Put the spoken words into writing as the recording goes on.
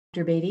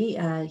Beatty.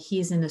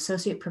 He's an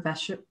associate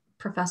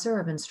professor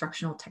of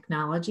instructional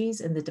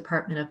technologies in the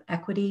Department of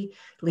Equity,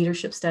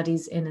 Leadership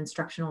Studies, and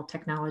Instructional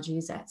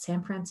Technologies at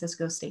San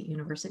Francisco State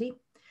University.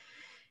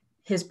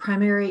 His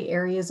primary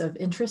areas of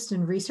interest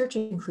in research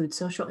include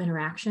social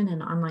interaction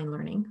and online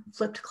learning,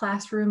 flipped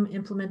classroom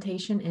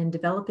implementation, and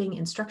developing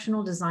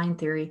instructional design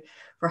theory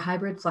for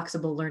hybrid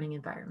flexible learning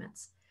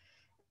environments.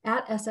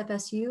 At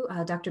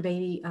SFSU, Dr.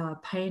 Beatty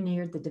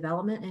pioneered the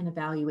development and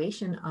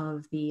evaluation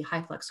of the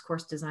Hyflex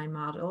course design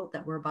model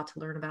that we're about to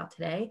learn about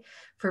today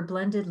for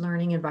blended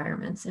learning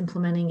environments,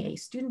 implementing a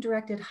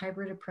student-directed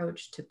hybrid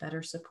approach to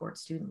better support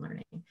student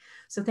learning.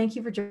 So thank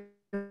you for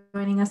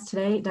joining us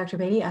today, Dr.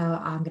 Beatty.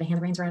 I'm going to hand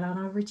the reins right on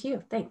over to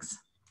you. Thanks.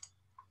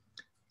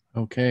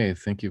 Okay,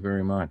 thank you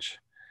very much.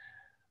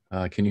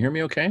 Can you hear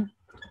me okay?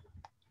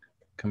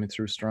 Coming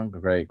through strong?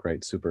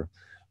 Great, super.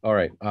 All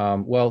right.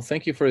 Well,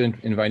 thank you for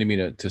inviting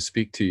me to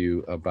speak to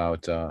you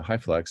about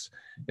Hyflex.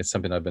 It's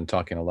something I've been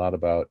talking a lot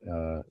about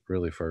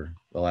really for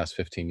the last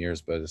 15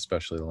 years, but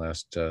especially the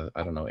last,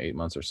 I don't know, 8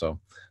 months or so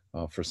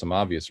for some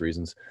obvious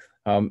reasons.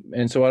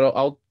 And so what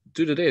I'll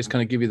do today is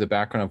kind of give you the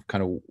background of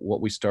kind of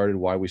what we started,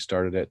 why we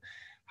started it,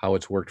 how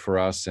it's worked for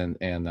us, and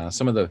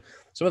some of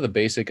the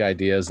basic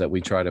ideas that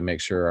we try to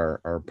make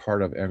sure are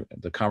part of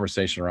the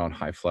conversation around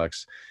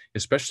Hyflex,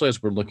 especially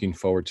as we're looking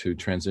forward to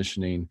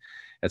transitioning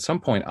at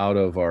some point out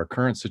of our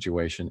current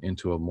situation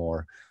into a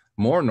more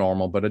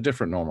normal, but a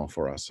different normal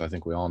for us. I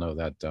think we all know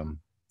that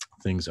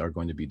things are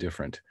going to be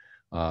different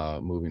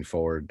moving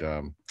forward.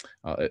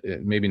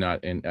 Maybe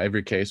not in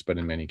every case, but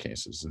in many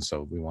cases. And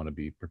so we want to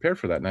be prepared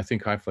for that. And I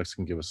think Hyflex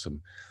can give us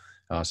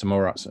some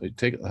more,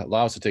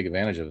 allow us to take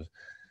advantage of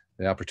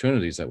the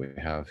opportunities that we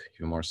have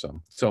even more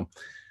so. So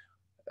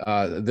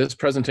this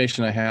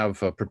presentation I have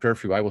prepared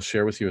for you, I will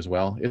share with you as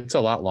well. It's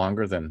a lot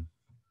longer than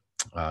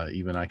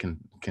even I can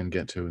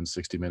get to in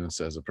 60 minutes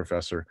as a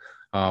professor.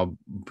 So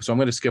I'm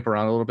going to skip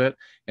around a little bit.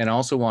 And I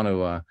also want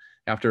to,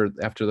 after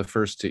the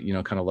first,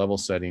 kind of level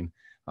setting,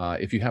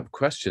 if you have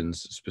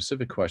questions,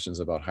 specific questions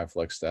about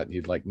Hyflex that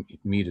you'd like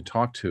me to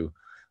talk to,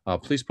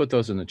 please put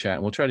those in the chat.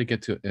 And we'll try to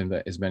get to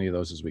as many of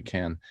those as we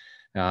can.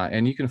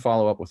 And you can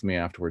follow up with me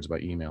afterwards by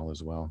email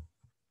as well.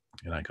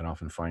 And I can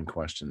often find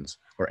questions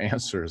or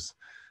answers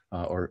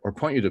or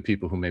point you to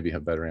people who maybe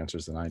have better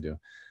answers than I do.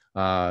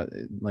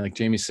 Like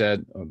Jamie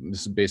said,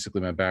 this is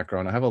basically my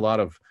background. I have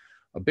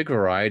a big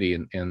variety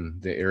in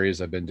the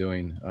areas I've been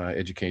doing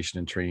education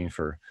and training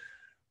for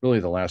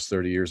really the last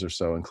 30 years or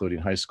so, including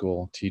high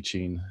school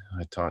teaching.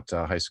 I taught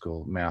high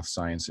school math,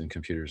 science, and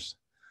computers,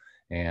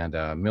 and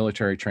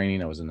military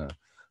training. I was in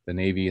the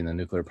Navy and the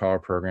nuclear power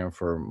program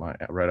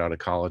right out of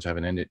college. I have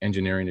an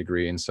engineering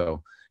degree, and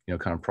so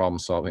kind of problem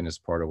solving is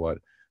part of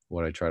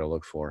what I try to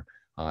look for.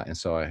 And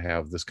so I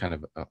have this kind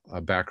of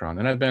a background,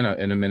 and I've been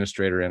an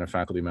administrator and a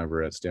faculty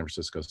member at San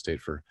Francisco State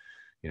for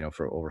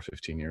over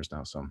 15 years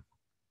now. So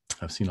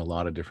I've seen a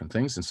lot of different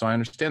things. And so I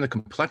understand the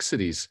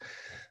complexities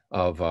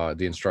of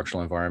the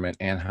instructional environment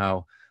and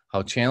how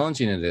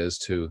challenging it is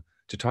to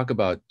talk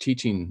about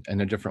teaching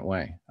in a different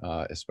way,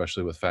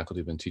 especially with faculty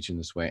who've been teaching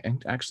this way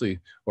and actually,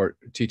 or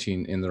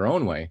teaching in their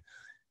own way,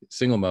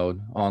 single mode,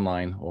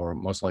 online, or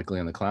most likely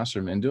in the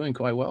classroom, and doing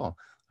quite well.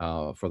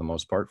 For the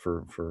most part,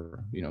 for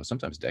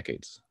sometimes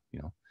decades.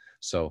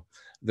 So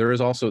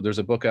there's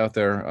a book out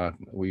there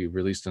we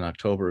released in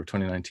October of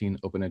 2019,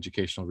 Open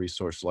Educational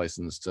Resource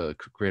Licensed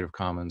Creative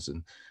Commons,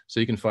 and so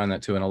you can find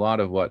that too. And a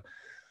lot of what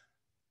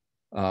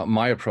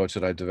my approach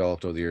that I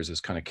developed over the years is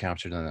kind of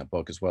captured in that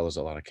book, as well as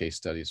a lot of case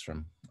studies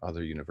from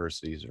other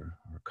universities or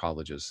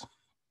colleges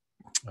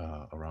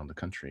around the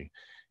country,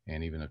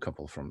 and even a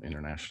couple from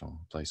international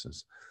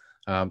places.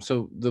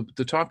 So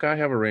the talk I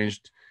have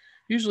arranged.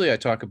 Usually I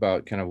talk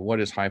about kind of what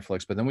is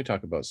Hyflex, but then we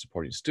talk about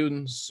supporting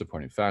students,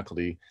 supporting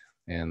faculty,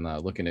 and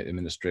looking at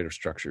administrative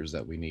structures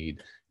that we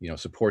need,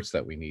 supports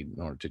that we need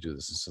in order to do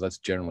this. And so that's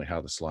generally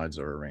how the slides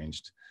are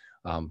arranged.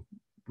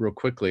 Real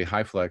quickly,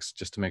 Hyflex,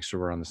 just to make sure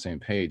we're on the same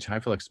page,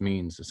 Hyflex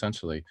means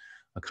essentially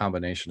a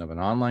combination of an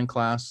online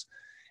class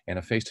and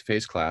a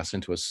face-to-face class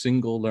into a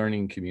single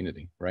learning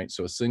community, right?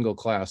 So a single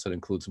class that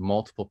includes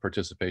multiple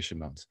participation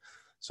modes.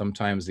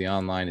 Sometimes the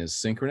online is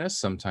synchronous,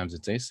 sometimes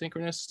it's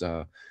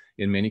asynchronous.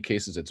 In many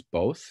cases, it's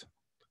both.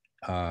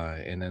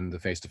 And then the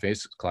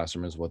face-to-face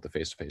classroom is what the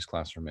face-to-face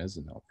classroom is,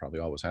 and it probably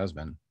always has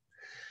been.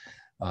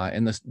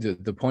 And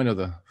the point of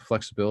the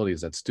flexibility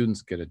is that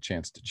students get a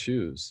chance to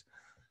choose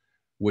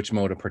which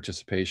mode of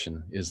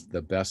participation is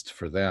the best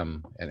for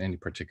them at any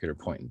particular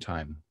point in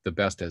time. The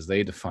best as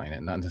they define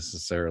it, not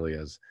necessarily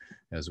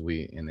as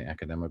we in the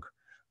academic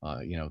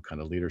kind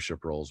of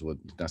leadership roles would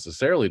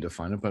necessarily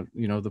define it. But,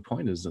 the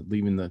point is that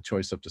leaving the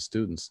choice up to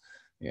students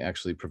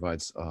actually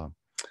provides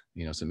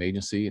some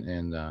agency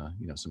and,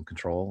 some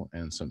control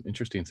and some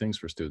interesting things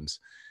for students,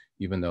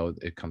 even though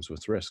it comes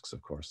with risks,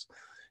 of course.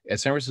 At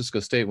San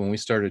Francisco State, when we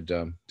started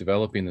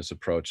developing this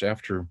approach,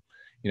 after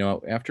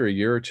a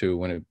year or two,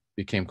 when it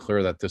became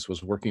clear that this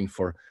was working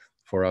for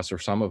for us, or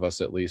some of us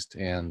at least,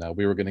 and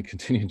we were going to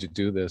continue to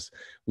do this.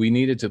 We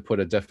needed to put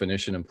a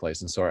definition in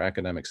place. And so our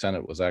academic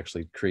senate was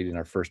actually creating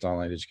our first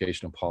online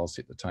educational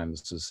policy at the time.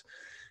 This is,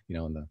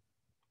 in the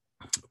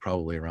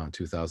probably around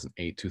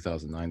 2008,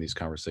 2009, these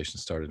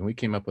conversations started, and we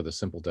came up with a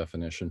simple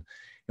definition,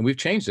 and we've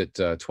changed it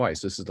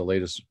twice. This is the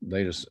latest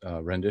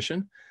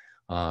rendition,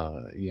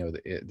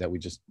 that we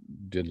just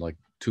did like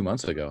 2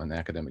 months ago in the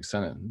academic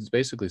senate. It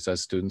basically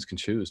says students can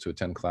choose to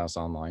attend class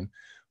online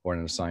or in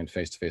an assigned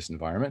face-to-face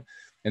environment.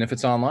 And if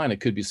it's online,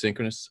 it could be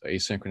synchronous,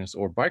 asynchronous,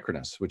 or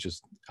bicronous, which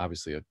is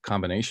obviously a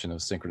combination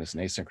of synchronous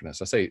and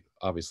asynchronous. I say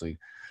obviously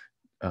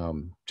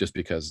just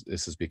because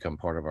this has become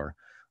part of our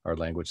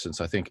language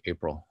since I think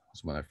April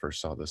was when I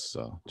first saw this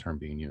term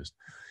being used.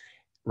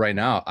 Right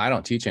now, I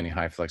don't teach any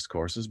Hyflex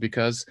courses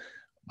because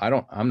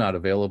I'm not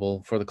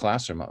available for the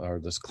classroom, or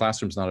this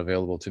classroom's not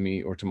available to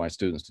me or to my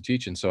students to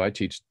teach. And so I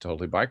teach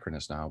totally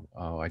bicronous now.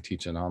 I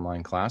teach an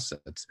online class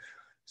that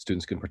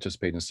students can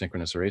participate in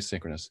synchronous or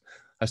asynchronous.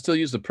 I still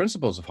use the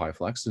principles of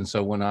Hyflex. And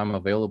so when I'm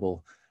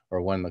available,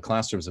 or when the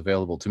classroom is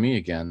available to me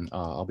again,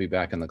 I'll be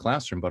back in the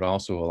classroom, but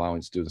also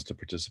allowing students to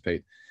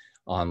participate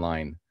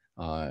online,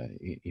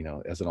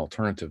 as an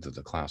alternative to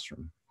the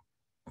classroom.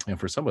 And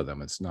for some of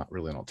them, it's not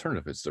really an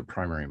alternative, it's their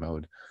primary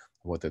mode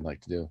of what they'd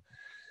like to do.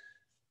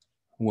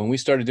 When we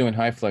started doing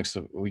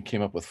Hyflex, we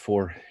came up with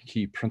 4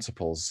 key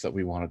principles that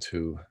we wanted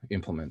to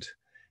implement.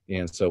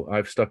 And so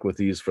I've stuck with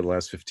these for the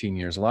last 15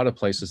 years. A lot of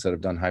places that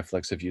have done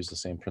Hyflex have used the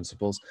same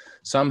principles.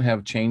 Some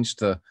have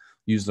changed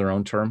use their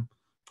own term.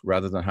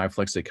 Rather than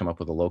Hyflex, they come up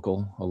with a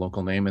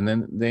local name, and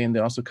then they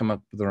also come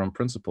up with their own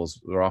principles.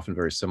 They're often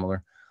very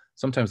similar.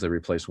 Sometimes they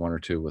replace 1 or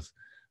 2 with,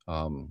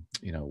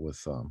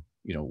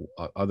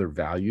 other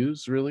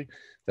values really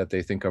that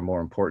they think are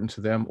more important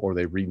to them, or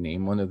they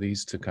rename one of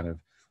these to kind of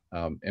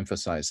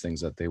emphasize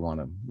things that they want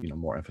to,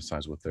 more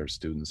emphasize with their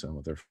students and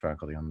with their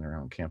faculty on their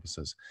own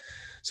campuses.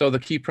 So the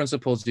key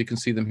principles, you can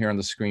see them here on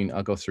the screen.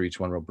 I'll go through each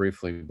one real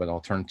briefly, but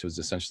alternatives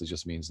essentially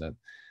just means that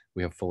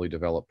we have fully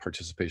developed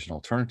participation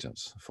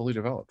alternatives, fully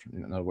developed.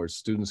 In other words,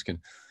 students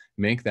can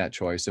make that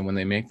choice. And when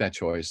they make that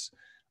choice,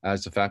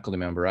 as a faculty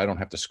member, I don't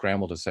have to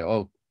scramble to say,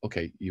 oh,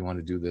 okay, you want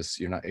to do this,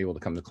 you're not able to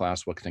come to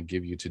class, what can I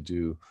give you to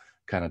do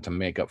kind of to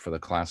make up for the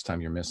class time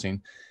you're missing?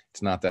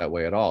 It's not that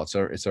way at all.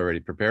 It's already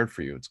prepared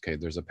for you. It's okay,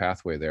 there's a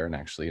pathway there. And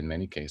actually, in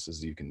many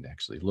cases, you can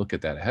actually look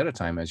at that ahead of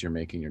time as you're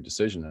making your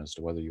decision as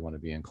to whether you want to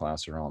be in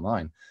class or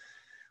online.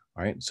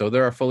 All right, so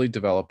there are fully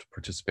developed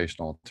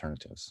participation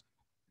alternatives.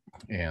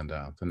 And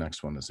the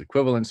next one is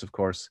equivalence, of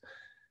course.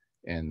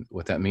 And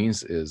what that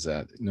means is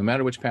that no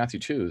matter which path you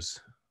choose,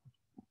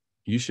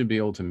 you should be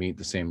able to meet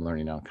the same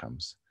learning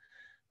outcomes,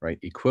 right?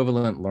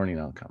 Equivalent learning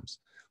outcomes.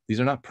 These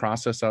are not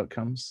process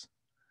outcomes,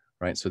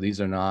 right? So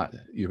these are not,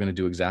 you're going to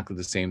do exactly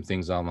the same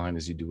things online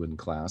as you do in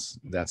class.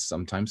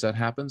 Sometimes that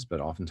happens, but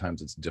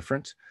oftentimes it's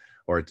different,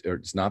 or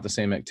it's not the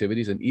same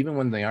activities. And even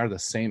when they are the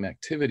same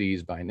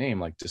activities by name,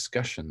 like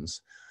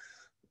discussions,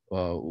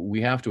 we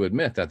have to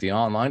admit that the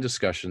online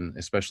discussion,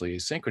 especially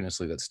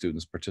asynchronously, that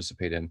students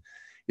participate in,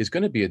 is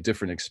going to be a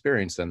different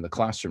experience than the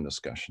classroom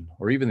discussion,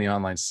 or even the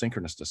online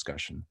synchronous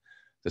discussion.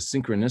 The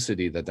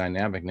synchronicity, the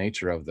dynamic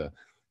nature of the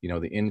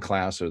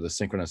in-class or the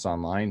synchronous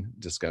online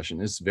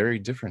discussion is very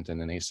different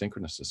than an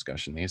asynchronous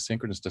discussion. The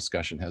asynchronous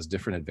discussion has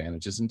different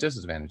advantages and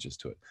disadvantages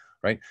to it,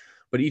 right?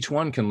 But each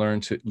one can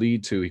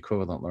lead to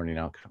equivalent learning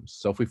outcomes.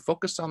 So if we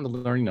focus on the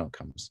learning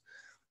outcomes,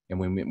 and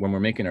when we're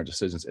making our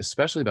decisions,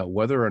 especially about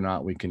whether or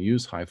not we can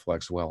use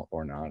Hyflex well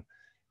or not,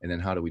 and then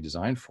how do we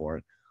design for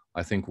it,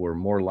 I think we're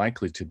more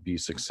likely to be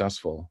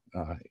successful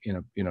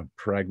in a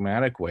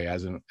pragmatic way,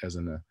 as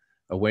in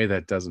a way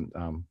that doesn't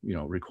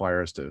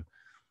require us to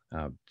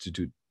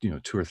do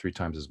 2 or 3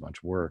 times as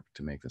much work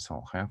to make this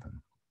all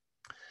happen.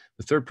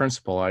 The third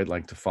principle I'd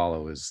like to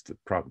follow is the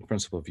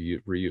principle of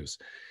reuse,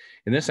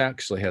 and this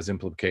actually has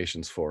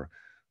implications for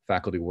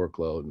faculty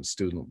workload and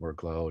student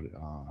workload,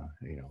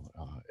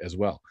 as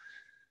well.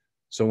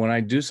 So when I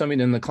do something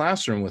in the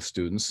classroom with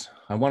students,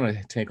 I want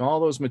to take all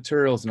those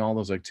materials and all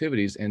those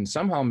activities and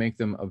somehow make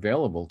them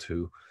available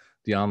to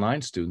the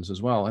online students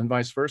as well, and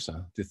vice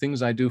versa. The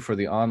things I do for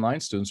the online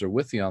students or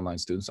with the online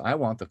students, I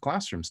want the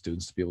classroom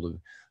students to be able to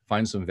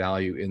find some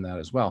value in that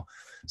as well.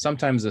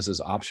 Sometimes this is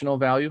optional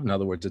value. In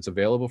other words, it's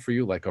available for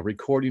you, like a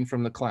recording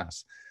from the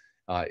class.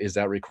 Is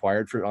that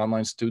required for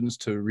online students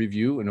to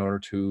review in order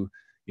to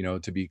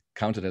be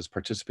counted as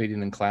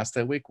participating in class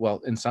that week?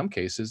 Well, in some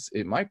cases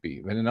it might be,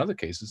 and in other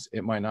cases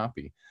it might not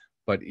be.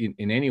 But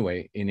in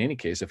any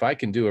case, if I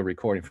can do a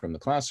recording from the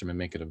classroom and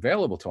make it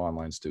available to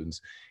online students,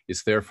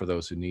 it's there for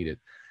those who need it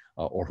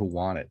or who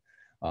want it.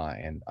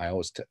 And I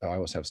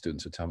always have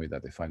students who tell me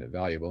that they find it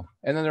valuable.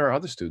 And then there are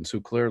other students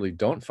who clearly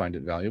don't find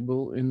it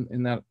valuable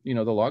in that,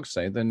 the logs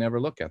say they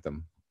never look at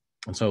them.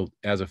 And so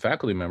as a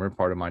faculty member,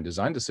 part of my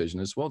design decision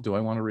is, well, do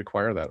I want to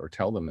require that or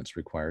tell them it's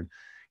required?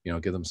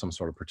 Give them some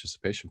sort of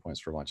participation points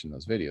for watching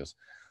those videos.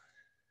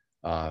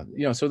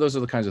 So those are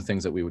the kinds of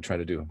things that we would try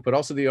to do, but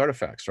also the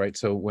artifacts, right?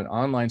 So when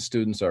online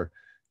students are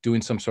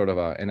doing some sort of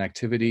an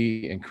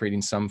activity and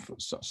creating some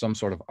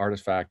sort of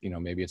artifact,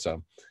 maybe it's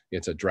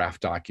a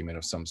draft document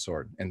of some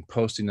sort, and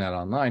posting that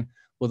online.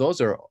 Well,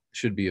 those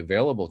should be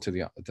available to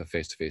the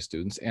face-to-face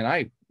students, and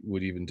I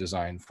would even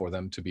design for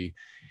them to be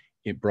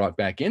brought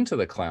back into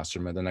the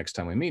classroom and the next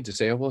time we meet to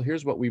say, oh, well,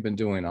 here's what we've been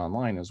doing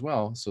online as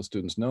well, so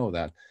students know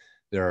that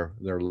there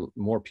are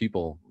more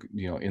people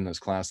in this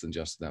class than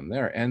just them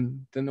there,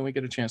 and then we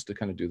get a chance to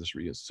kind of do this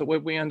reuse. So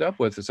what we end up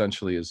with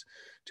essentially is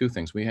two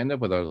things. We end up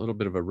with a little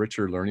bit of a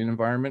richer learning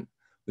environment,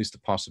 at least the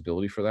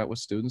possibility for that with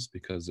students,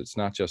 because it's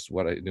not just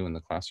what I do in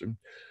the classroom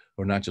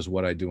or not just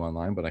what I do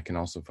online, but I can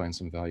also find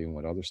some value in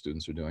what other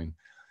students are doing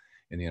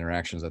in the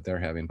interactions that they're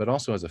having. But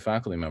also as a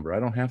faculty member, I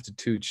don't have to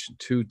teach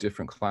two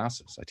different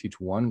classes. I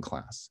teach one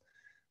class.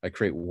 I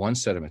create one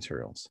set of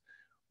materials,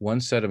 one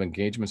set of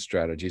engagement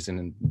strategies.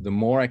 And the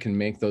more I can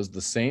make those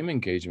the same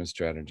engagement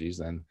strategies,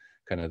 then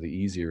kind of the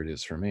easier it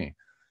is for me.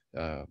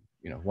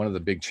 One of the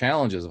big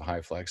challenges of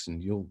Hyflex,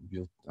 and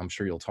I'm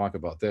sure you'll talk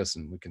about this,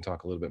 and we can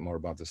talk a little bit more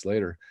about this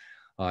later,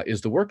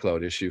 is the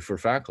workload issue for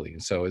faculty.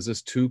 And so is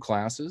this 2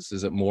 classes?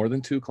 Is it more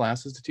than 2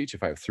 classes to teach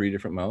if I have 3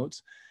 different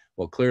modes?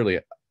 Well, clearly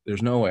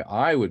there's no way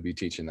I would be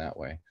teaching that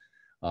way.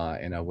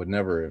 And I would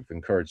never have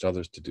encouraged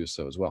others to do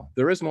so as well.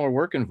 There is more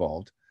work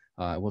involved.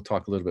 We'll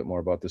talk a little bit more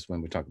about this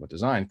when we talk about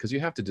design, because you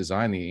have to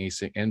design the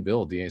async and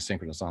build the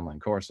asynchronous online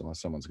course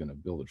unless someone's going to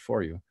build it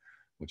for you,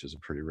 which is a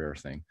pretty rare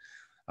thing.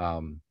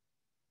 And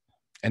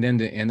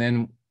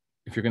then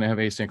if you're going to have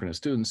asynchronous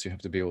students, you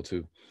have to be able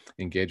to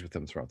engage with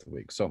them throughout the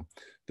week. So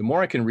the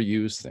more I can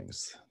reuse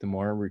things, the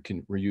more we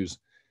can reuse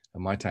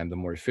my time, the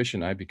more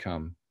efficient I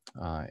become,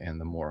 and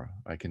the more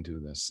I can do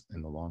this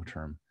in the long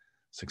term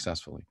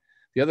successfully.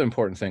 The other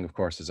important thing, of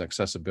course, is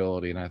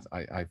accessibility. And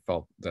I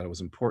felt that it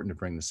was important to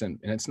bring this in.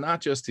 And it's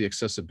not just the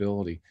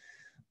accessibility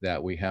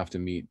that we have to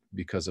meet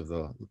because of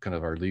the kind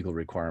of our legal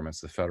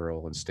requirements, the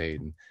federal and state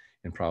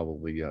and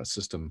probably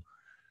system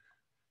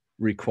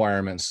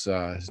requirements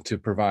to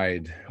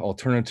provide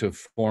alternative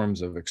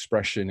forms of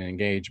expression and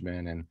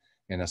engagement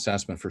and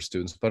assessment for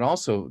students, but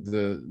also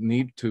the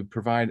need to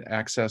provide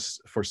access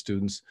for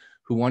students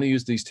who want to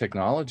use these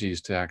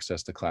technologies to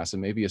access the class.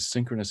 And maybe a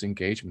synchronous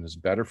engagement is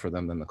better for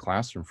them than the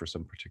classroom for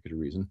some particular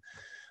reason.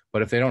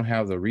 But if they don't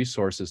have the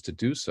resources to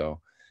do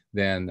so,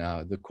 then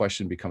the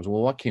question becomes,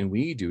 well, what can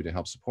we do to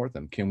help support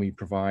them? Can we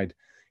provide,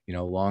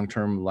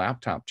 long-term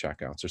laptop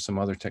checkouts or some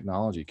other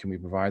technology? Can we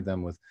provide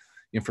them with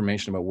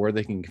information about where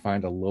they can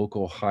find a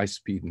local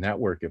high-speed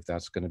network if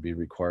that's going to be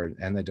required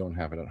and they don't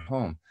have it at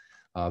home?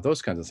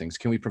 Those kinds of things.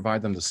 Can we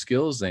provide them the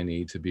skills they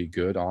need to be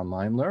good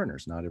online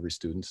learners? Not every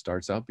student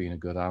starts out being a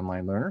good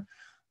online learner,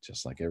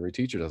 just like every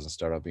teacher doesn't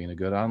start out being a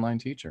good online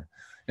teacher.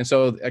 And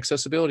so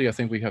accessibility, I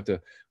think we have to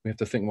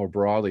think more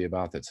broadly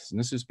about this. And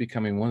this is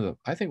becoming one of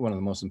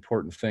the most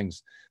important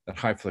things that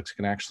Hyflex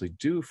can actually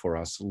do for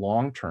us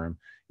long-term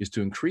is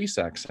to increase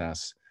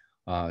access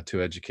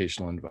to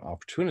educational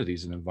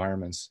opportunities and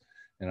environments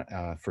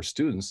for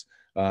students,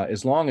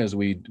 as long as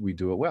we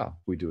do it well.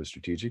 We do it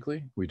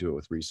strategically, we do it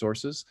with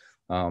resources,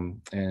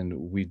 and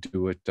we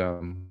do it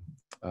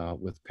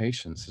with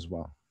patience as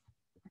well.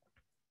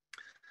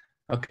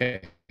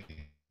 Okay,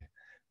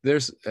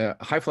 there's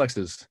Hyflex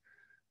is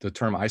the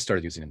term I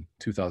started using in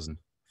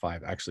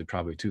 2005, actually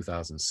probably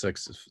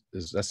 2006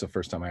 that's the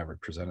first time I ever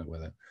presented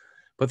with it.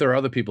 But there are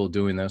other people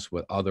doing this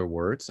with other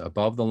words.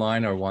 Above the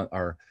line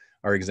are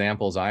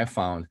examples I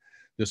found.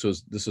 This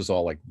was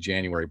all like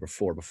January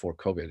before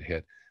COVID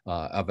hit,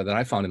 but that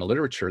I found in the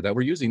literature that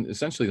we're using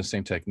essentially the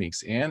same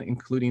techniques and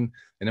including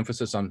an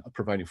emphasis on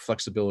providing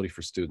flexibility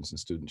for students and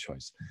student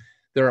choice.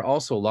 There are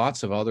also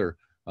lots of other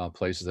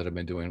places that have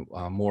been doing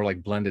more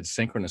like blended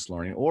synchronous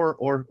learning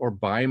or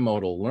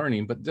bimodal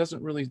learning, but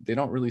they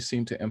don't really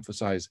seem to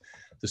emphasize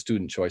the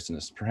student choice in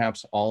this.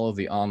 Perhaps all of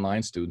the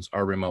online students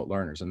are remote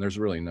learners, and there's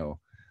really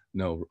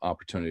no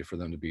opportunity for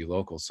them to be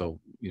local. So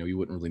you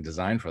wouldn't really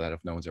design for that if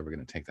no one's ever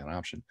going to take that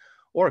option.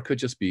 Or it could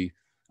just be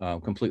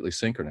completely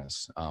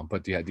synchronous.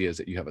 But the idea is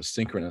that you have a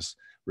synchronous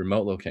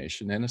remote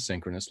location and a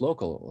synchronous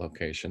local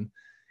location,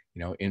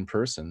 in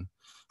person.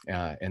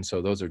 And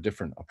so those are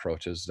different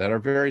approaches that are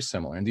very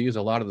similar, and they use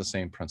a lot of the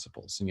same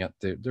principles, and yet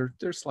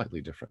they're slightly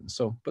different.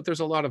 So, but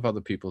there's a lot of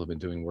other people who have been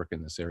doing work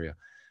in this area,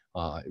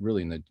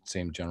 really in the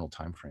same general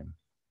time frame.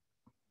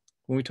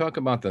 When we talk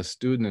about the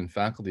student and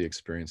faculty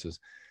experiences,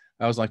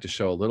 I always like to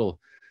show a little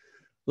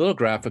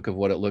graphic of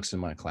what it looks in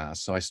my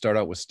class. So I start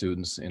out with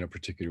students in a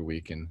particular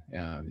week, and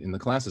in the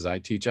classes I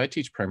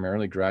teach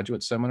primarily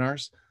graduate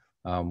seminars.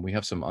 We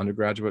have some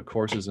undergraduate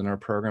courses in our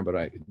program,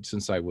 but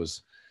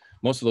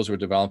most of those were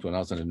developed when I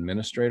was an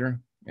administrator,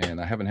 and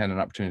I haven't had an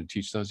opportunity to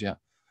teach those yet.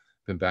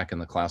 Been back in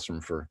the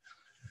classroom for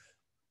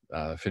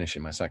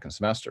finishing my second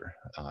semester.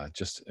 I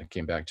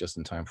came back just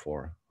in time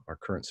for our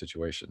current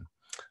situation.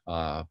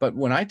 But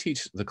when I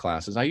teach the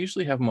classes, I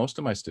usually have most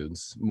of my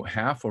students,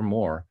 half or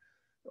more,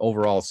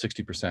 overall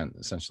 60%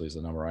 essentially is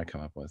the number I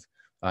come up with,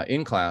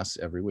 in class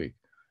every week.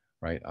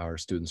 right? Our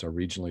students are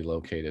regionally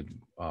located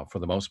for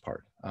the most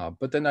part.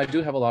 But then I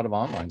do have a lot of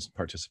online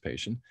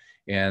participation,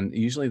 and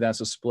usually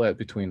that's a split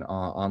between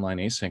online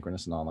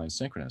asynchronous and online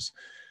synchronous.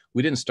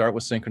 We didn't start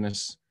with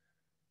synchronous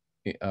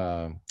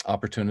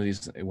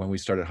opportunities. When we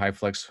started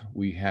Hyflex,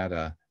 we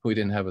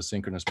didn't have a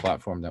synchronous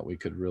platform that we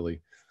could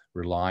really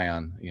rely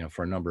on,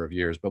 for a number of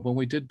years. But when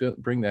we did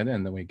bring that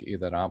in, then we gave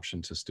that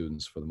option to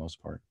students for the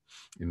most part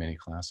in many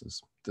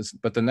classes.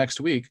 But the next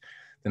week,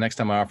 the next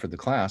time I offered the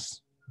class,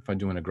 if I'm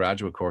doing a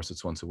graduate course,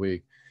 it's once a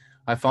week,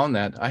 I found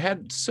that I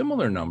had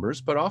similar numbers,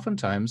 but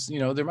oftentimes,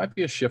 there might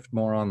be a shift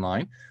more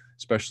online,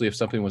 especially if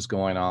something was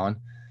going on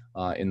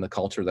in the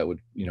culture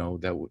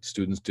that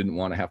students didn't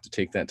want to have to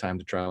take that time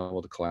to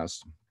travel to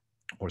class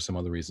or some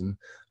other reason.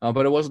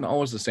 But it wasn't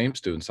always the same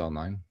students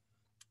online,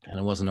 and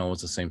it wasn't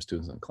always the same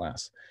students in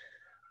class.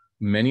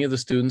 Many of the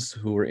students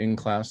who were in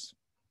class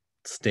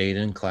stayed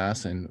in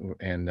class and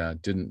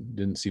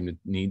didn't seem to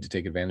need to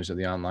take advantage of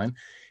the online.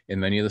 And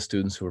many of the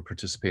students who were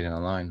participating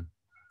online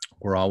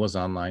were always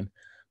online,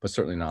 but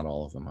certainly not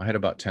all of them. I had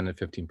about 10 to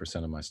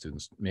 15% of my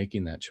students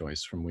making that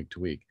choice from week to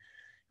week.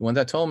 And what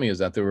that told me is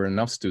that there were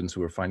enough students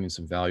who were finding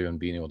some value in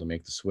being able to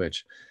make the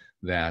switch,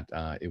 that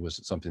it was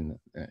something,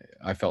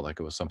 I felt like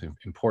it was something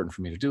important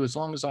for me to do, as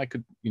long as I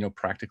could,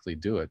 practically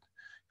do it,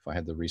 if I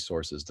had the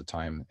resources, the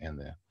time, and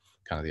the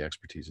kind of the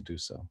expertise to do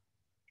so.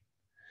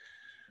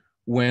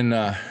 When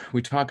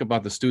we talk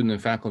about the student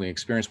and faculty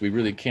experience, we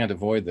really can't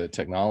avoid the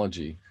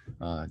technology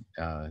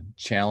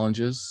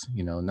challenges,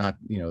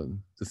 the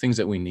things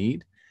that we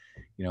need,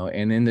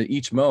 and in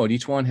each mode,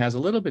 each one has a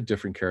little bit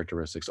different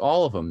characteristics.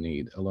 All of them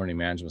need a learning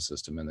management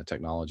system and the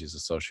technologies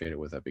associated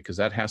with it, because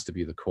that has to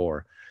be the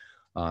core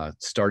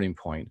starting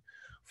point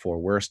for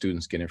where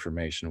students get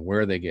information,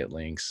 where they get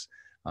links,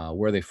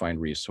 where they find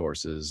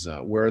resources,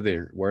 where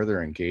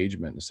their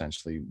engagement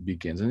essentially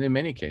begins, and in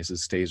many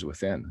cases stays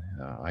within.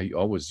 I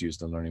always use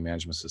the learning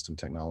management system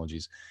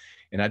technologies,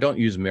 and I don't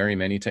use very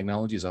many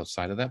technologies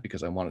outside of that,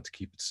 because I want to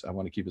keep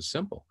it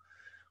simple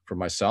for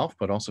myself,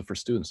 but also for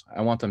students.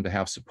 I want them to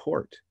have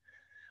support.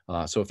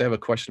 So if they have a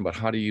question about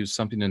how to use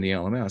something in the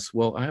LMS,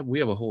 well, we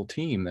have a whole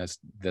team that's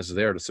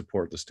there to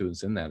support the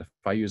students in that. If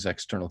I use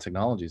external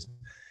technologies,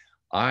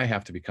 I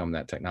have to become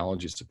that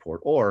technology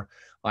support, or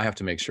I have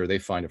to make sure they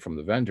find it from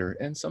the vendor.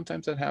 And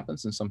sometimes that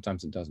happens and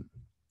sometimes it doesn't.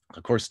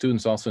 Of course,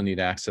 students also need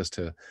access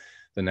to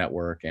the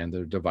network and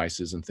their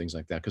devices and things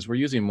like that, because we're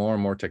using more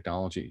and more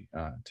technology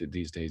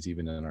these days,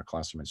 even in our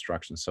classroom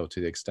instruction. So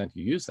to the extent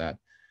you use that,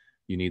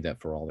 you need that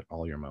for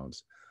all your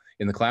modes.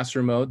 In the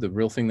classroom mode, the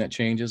real thing that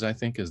changes, I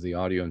think, is the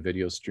audio and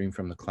video stream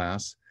from the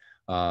class.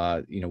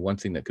 One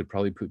thing that could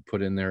probably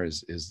put in there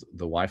is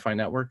the Wi-Fi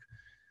network.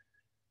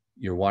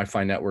 Your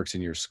Wi-Fi networks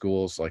in your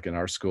schools, like in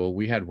our school,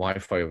 we had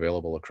Wi-Fi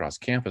available across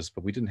campus,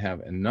 but we didn't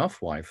have enough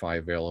Wi-Fi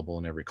available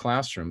in every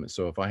classroom.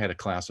 So if I had a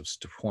class of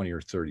 20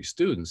 or 30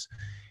 students,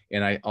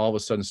 and I all of a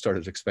sudden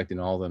started expecting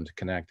all of them to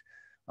connect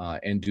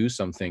and do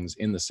some things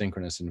in the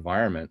synchronous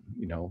environment,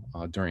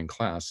 during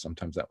class,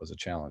 sometimes that was a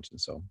challenge. And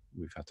so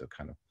we've had to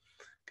kind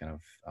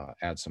of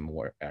add some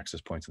more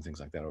access points and things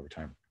like that over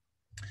time.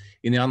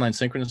 In the online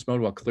synchronous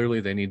mode, well,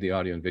 clearly they need the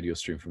audio and video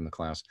stream from the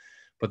class,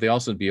 but they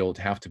also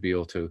have to be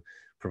able to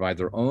provide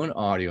their own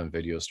audio and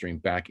video stream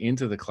back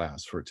into the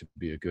class for it to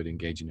be a good,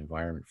 engaging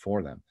environment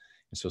for them.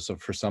 And so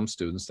for some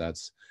students,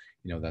 that's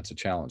a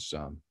challenge.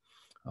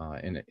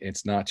 And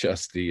it's not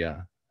just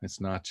it's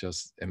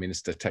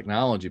the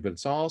technology, but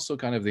it's also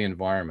kind of the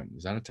environment.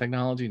 Is that a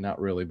technology? Not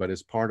really, but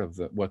it's part of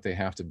what they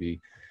have to be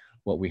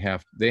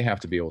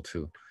able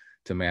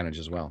to manage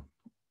as well.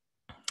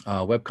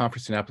 Web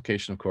conferencing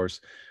application, of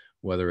course,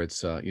 whether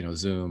it's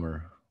Zoom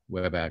or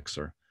WebEx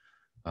or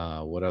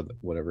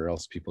whatever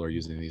else people are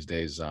using these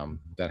days,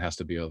 that has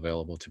to be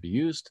available to be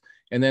used.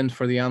 And then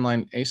for the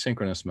online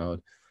asynchronous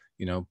mode,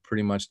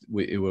 pretty much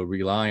it will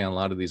rely on a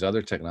lot of these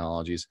other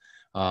technologies.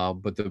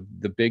 But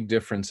the big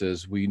difference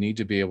is we need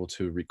to be able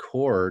to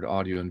record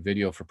audio and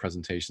video for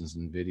presentations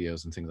and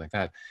videos and things like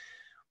that,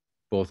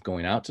 both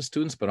going out to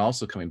students, but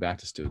also coming back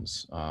to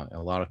students.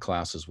 A lot of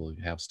classes will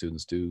have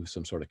students do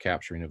some sort of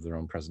capturing of their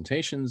own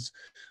presentations,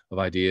 of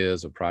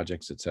ideas, of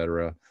projects, et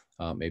cetera,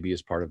 maybe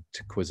as part of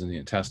quizzing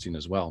and testing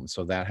as well. And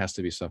so that has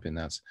to be something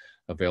that's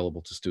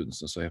available to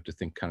students. And so you have to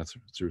think kind of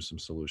through some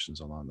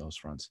solutions along those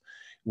fronts.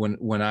 When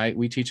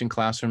we teach in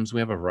classrooms, we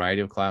have a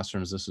variety of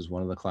classrooms. This is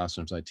one of the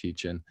classrooms I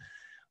teach in.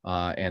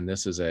 And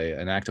this is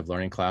an active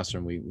learning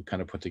classroom we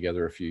kind of put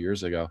together a few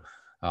years ago.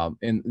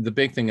 And the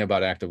big thing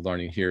about active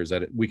learning here is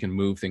that we can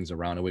move things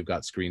around, and we've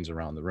got screens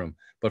around the room.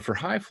 But for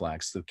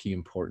Hyflex, the key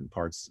important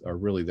parts are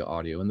really the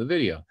audio and the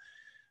video.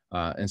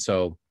 And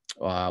so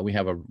we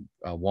have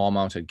a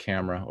wall-mounted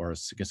camera, or I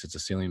guess it's a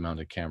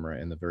ceiling-mounted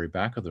camera in the very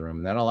back of the room.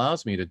 And that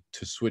allows me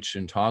to switch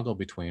and toggle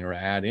between, or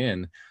add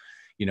in,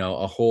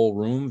 a whole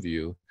room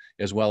view,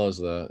 as well as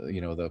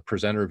the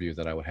presenter view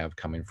that I would have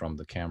coming from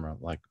the camera,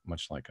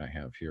 much like I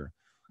have here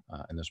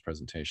in this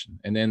presentation.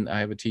 And then I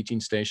have a teaching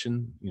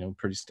station,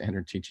 pretty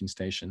standard teaching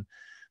station,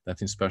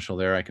 nothing special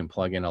there. I can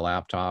plug in a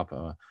laptop,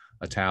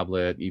 a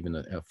tablet, even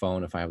a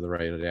phone if I have the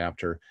right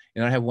adapter.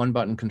 And I have one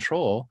button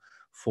control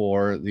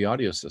for the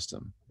audio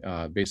system,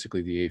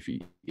 basically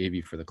the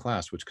AV for the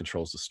class, which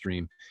controls the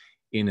stream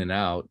in and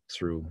out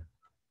through,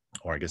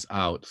 or I guess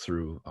out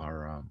through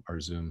our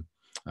Zoom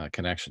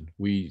connection.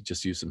 We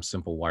just use some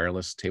simple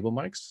wireless table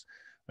mics,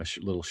 a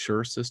little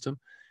Shure system,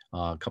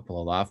 a couple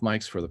of lav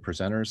mics for the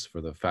presenters, for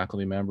the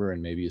faculty member,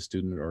 and maybe a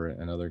student or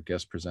another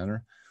guest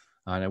presenter.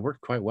 And it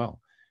worked quite well.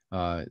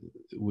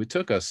 It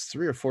took us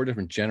 3 or 4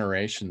 different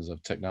generations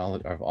of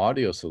technology, of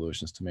audio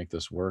solutions to make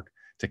this work,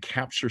 to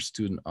capture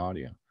student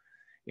audio.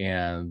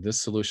 And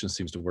this solution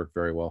seems to work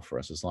very well for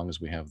us as long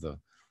as we have the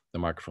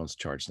microphones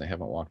charged. They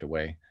haven't walked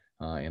away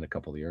in a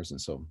couple of years,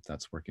 and so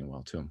that's working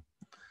well too.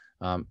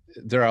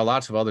 There are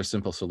lots of other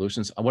simple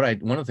solutions. One of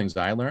the things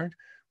I learned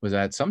was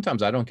that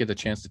sometimes I don't get the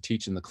chance to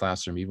teach in the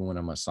classroom even when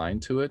I'm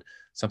assigned to it.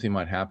 Something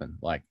might happen,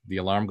 like the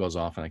alarm goes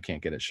off and I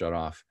can't get it shut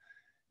off,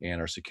 and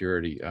our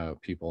security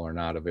people are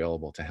not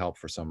available to help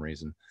for some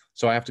reason.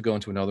 So I have to go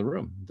into another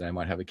room that I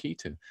might have a key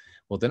to.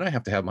 Well, then I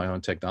have to have my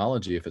own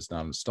technology if it's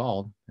not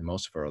installed, and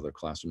most of our other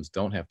classrooms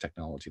don't have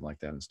technology like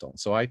that installed.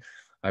 So I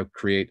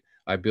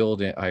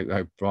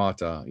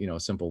brought a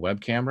simple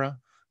web camera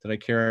that I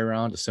carry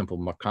around, a simple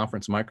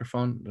conference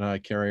microphone that I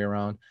carry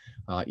around,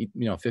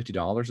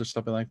 $50 or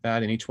something like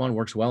that. And each one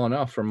works well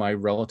enough for my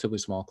relatively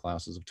small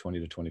classes of 20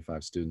 to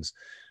 25 students.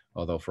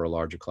 Although for a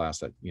larger class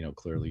that,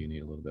 clearly you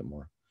need a little bit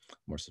more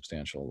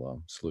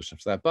substantial solution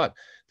for that. But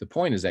the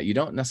point is that you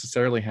don't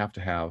necessarily have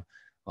to have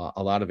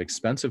a lot of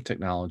expensive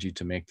technology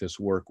to make this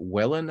work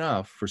well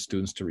enough for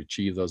students to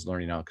achieve those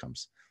learning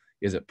outcomes.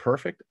 Is it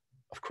perfect?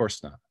 Of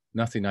course not.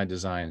 Nothing I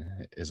design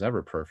is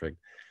ever perfect.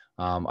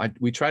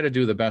 We try to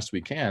do the best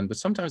we can, but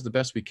sometimes the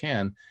best we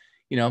can,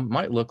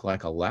 might look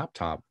like a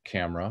laptop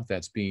camera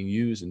that's being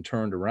used and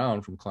turned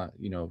around from class,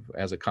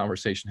 as a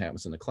conversation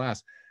happens in the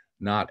class,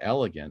 not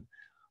elegant.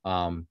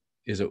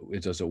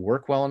 Does it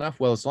work well enough?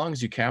 Well, as long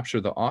as you capture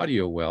the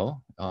audio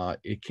well,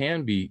 it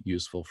can be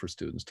useful for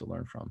students to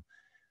learn from.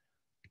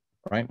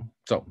 Right.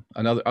 So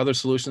other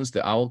solutions,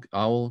 the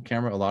owl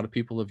camera. A lot of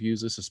people have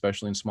used this,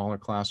 especially in smaller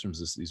classrooms.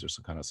 These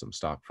are some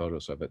stock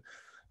photos of it.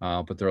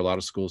 But there are a lot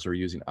of schools who are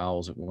using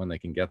owls when they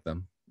can get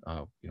them.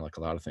 Like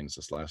a lot of things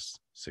this last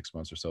 6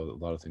 months or so,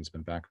 a lot of things have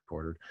been back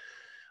ordered.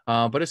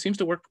 But it seems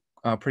to work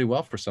pretty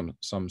well for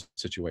some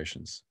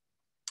situations.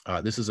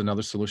 This is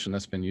another solution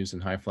that's been used in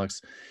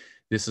Hyflex.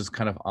 This is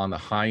kind of on the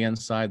high end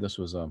side. This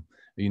was a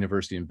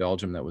university in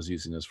Belgium that was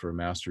using this for a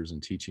master's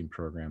in teaching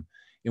program.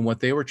 And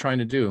what they were trying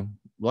to do,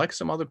 like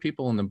some other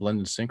people in the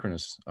blended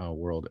synchronous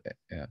world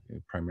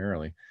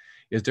primarily,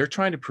 is they're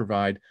trying to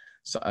provide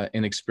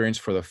an experience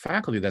for the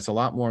faculty that's a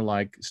lot more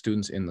like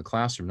students in the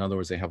classroom. In other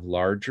words, they have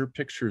larger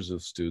pictures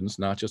of students,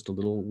 not just a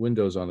little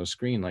windows on the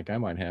screen like I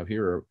might have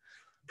here, or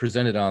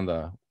presented on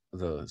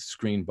the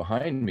screen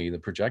behind me, the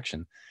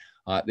projection.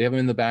 They have them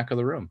in the back of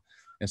the room.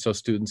 And so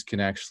students can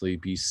actually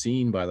be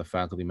seen by the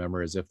faculty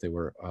member as if they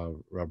were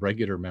a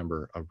regular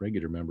member of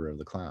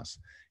the class.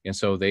 And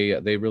so they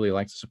really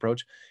like this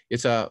approach.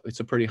 It's a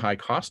pretty high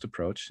cost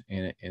approach,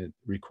 and it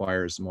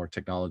requires more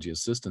technology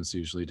assistance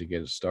usually to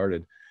get it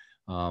started.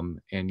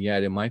 And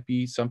yet it might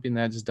be something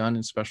that is done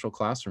in special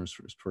classrooms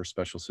for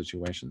special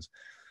situations.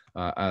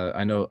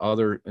 I know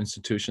other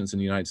institutions in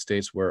the United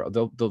States where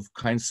they'll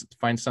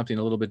find something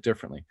a little bit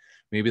differently.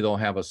 Maybe they'll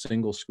have a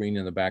single screen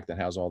in the back that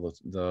has all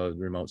the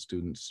remote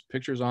students'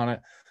 pictures on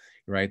it,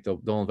 right?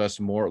 They'll invest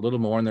a little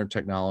more in their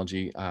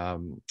technology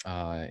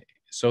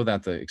so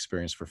that the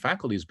experience for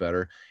faculty is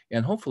better,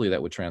 and hopefully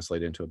that would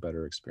translate into a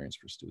better experience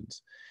for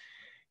students.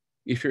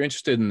 If you're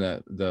interested in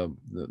the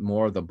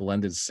more of the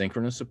blended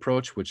synchronous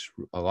approach, which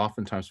I'll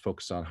oftentimes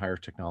focus on higher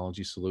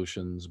technology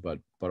solutions, but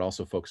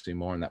also focusing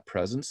more on that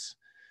presence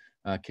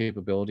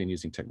capability and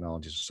using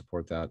technology to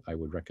support that, I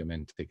would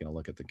recommend taking a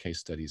look at the case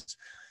studies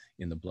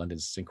in the blended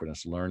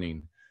synchronous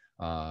learning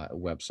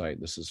website.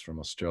 This is from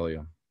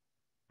Australia,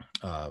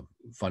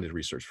 funded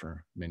research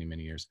for many,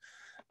 many years.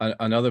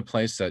 Another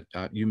place that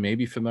you may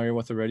be familiar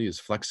with already is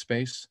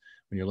FlexSpace.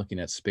 When you're looking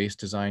at space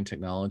design,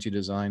 technology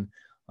design,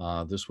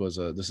 this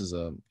is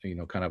a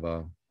kind of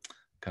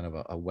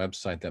a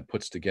website that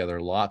puts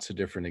together lots of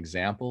different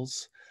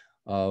examples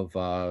of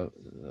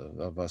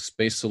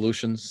space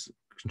solutions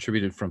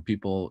contributed from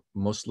people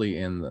mostly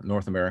in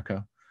North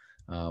America,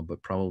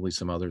 but probably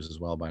some others as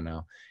well by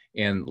now,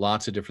 and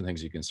lots of different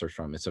things you can search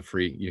from. It's a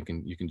free, you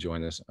can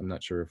join this. I'm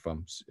not sure if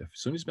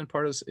SUNY's been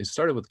part of this. It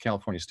started with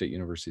California State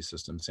University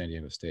System, San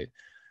Diego State,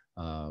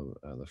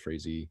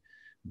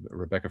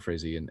 Rebecca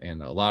Frazee,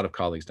 and a lot of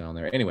colleagues down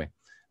there. Anyway,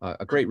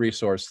 a great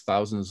resource,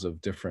 thousands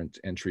of different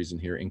entries in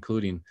here,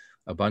 including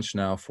a bunch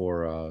now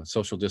for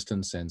social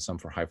distance and some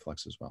for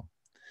Hyflex as well.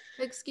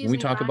 Excuse when we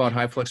me, talk Ryan. about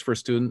Hyflex for a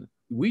student,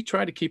 we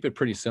try to keep it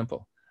pretty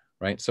simple,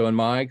 right? So in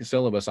my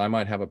syllabus, I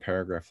might have a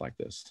paragraph like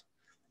this.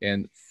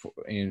 And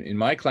in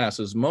my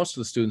classes, most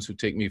of the students who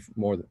take me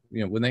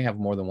when they have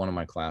more than one of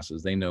my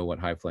classes, they know what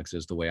Hyflex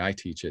is the way I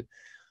teach it.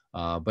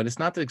 But it's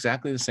not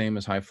exactly the same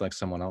as Hyflex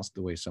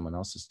the way someone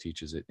else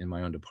teaches it in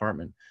my own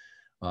department.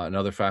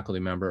 Another faculty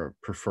member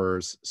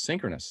prefers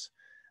synchronous.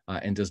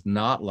 and does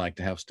not like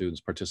to have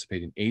students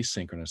participating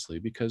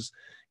asynchronously because,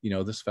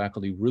 this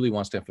faculty really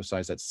wants to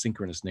emphasize that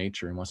synchronous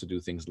nature and wants to do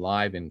things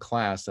live in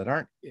class that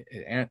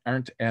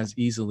aren't as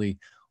easily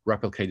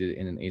replicated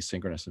in an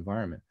asynchronous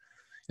environment.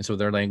 And so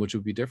their language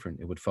would be different.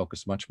 It would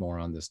focus much more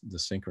on the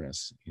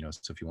synchronous,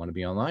 so if you want to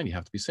be online, you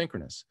have to be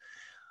synchronous.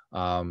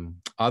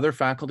 Other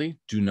faculty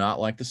do not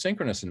like the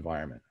synchronous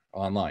environment,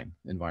 online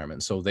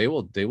environment. So they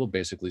will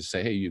basically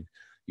say, hey, you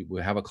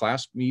will have a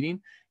class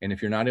meeting, and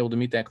if you're not able to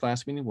meet that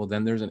class meeting, well,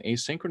 then there's an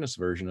asynchronous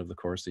version of the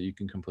course that you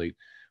can complete,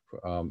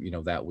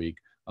 that week,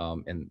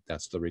 and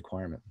that's the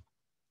requirement.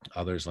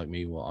 Others like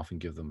me will often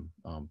give them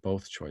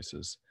both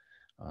choices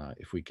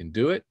if we can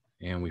do it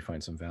and we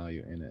find some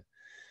value in it.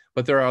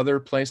 But there are other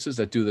places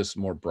that do this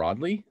more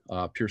broadly.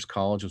 Pierce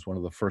College was one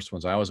of the first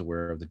ones I was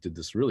aware of that did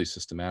this really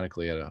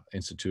systematically at an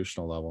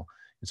institutional level.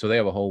 And so they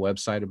have a whole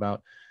website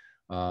about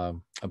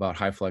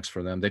Hyflex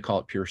for them. They call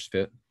it Pierce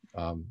Fit.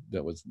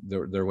 That was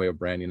their way of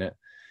branding it,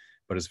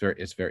 but it's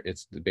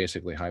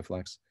basically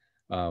Hyflex.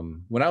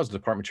 When I was the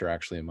department chair,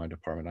 actually in my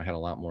department, I had a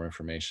lot more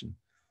information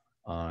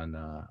on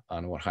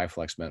what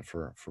Hyflex meant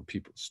for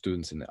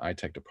students in the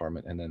iTech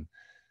department. And then,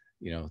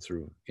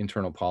 through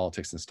internal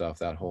politics and stuff,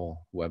 that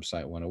whole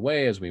website went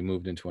away as we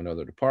moved into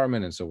another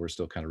department. And so we're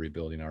still kind of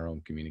rebuilding our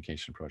own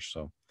communication approach.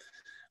 So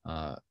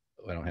I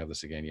don't have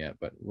this again yet,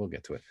 but we'll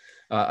get to it.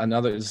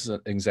 This is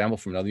an example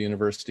from another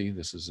university.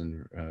 This is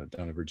down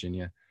in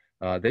Virginia.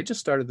 They just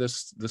started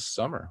this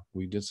summer.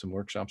 We did some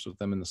workshops with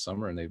them in the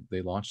summer, and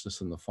they launched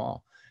this in the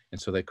fall. And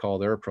so they call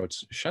their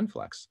approach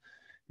Shenflex,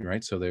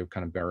 right? So they're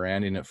kind of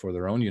branding it for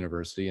their own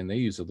university, and they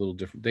use a little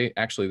different. They're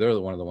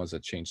one of the ones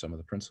that changed some of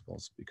the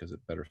principles because it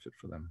better fit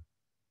for them.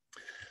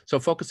 So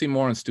focusing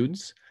more on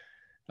students,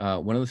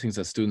 one of the things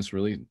that students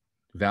really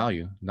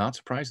value, not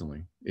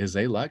surprisingly, is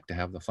they like to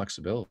have the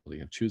flexibility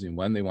of choosing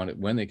when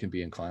they can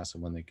be in class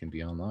and when they can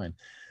be online.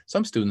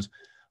 Some students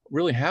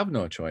really have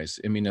no choice.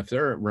 I mean, if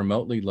they're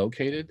remotely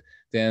located,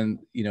 then,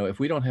 if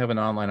we don't have an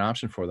online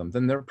option for them,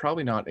 then they're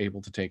probably not able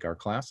to take our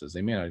classes.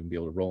 They may not even be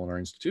able to roll in our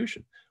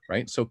institution,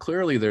 right? So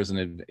clearly there's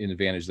an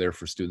advantage there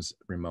for students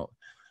remote,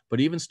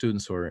 but even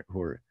students who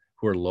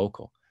are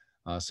local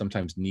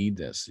sometimes need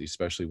this,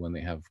 especially when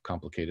they have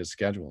complicated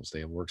schedules.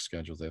 They have work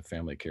schedules, they have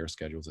family care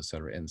schedules, et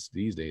cetera. And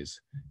these days,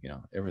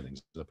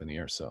 everything's up in the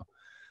air. So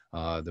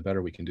the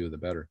better we can do, the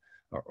better,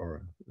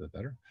 or the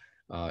better.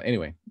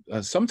 Anyway,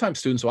 sometimes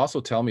students will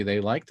also tell me they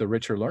like the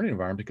richer learning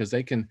environment because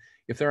they can,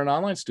 if they're an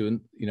online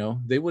student,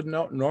 they would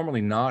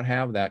normally not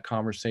have that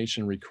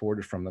conversation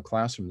recorded from the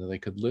classroom that they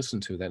could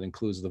listen to that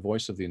includes the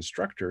voice of the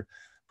instructor,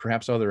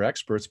 perhaps other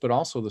experts, but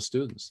also the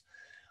students.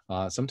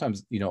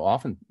 Sometimes,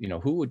 often,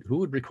 who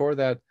would record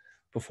that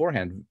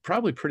beforehand?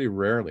 Probably pretty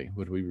rarely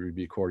would we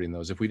be recording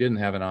those if we didn't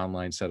have an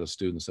online set of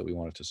students that we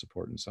wanted to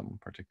support in some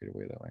particular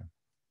way that way.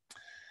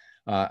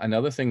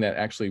 Another thing that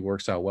actually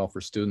works out well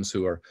for students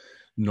who are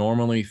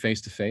normally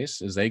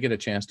face-to-face is they get a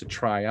chance to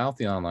try out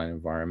the online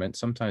environment,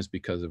 sometimes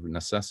because of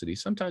necessity,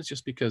 sometimes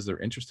just because they're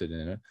interested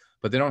in it,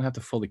 but they don't have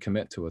to fully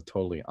commit to a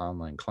totally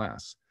online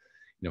class.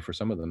 For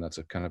some of them, that's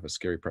a kind of a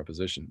scary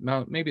proposition.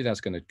 Now, maybe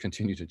that's going to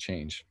continue to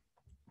change.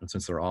 And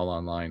since they're all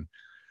online,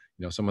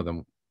 some of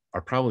them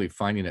are probably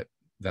finding it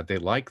that they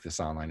like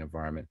this online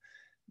environment.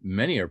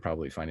 Many are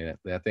probably finding it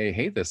that they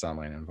hate this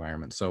online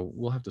environment. So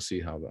we'll have to see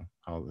how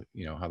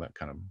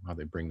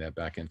they bring that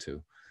back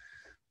into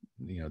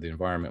the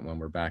environment when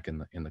we're back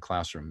in the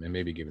classroom, and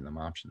maybe giving them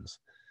options.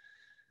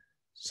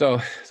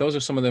 So those are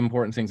some of the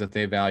important things that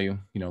they value.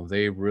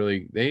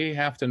 They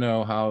have to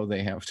know how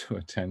they have to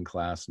attend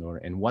class in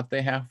order, and what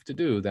they have to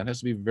do. That has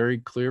to be very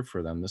clear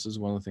for them. This is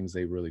one of the things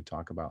they really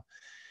talk about.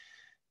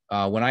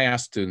 When I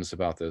asked students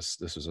about this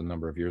was a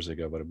number of years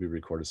ago, but we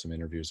recorded some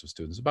interviews with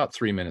students, about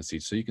 3 minutes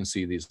each. So you can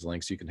see these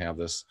links, you can have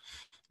this.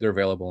 They're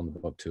available in the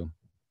book too.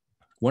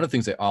 One of the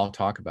things they all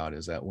talk about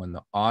is that when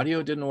the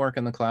audio didn't work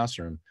in the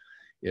classroom,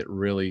 it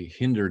really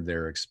hindered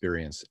their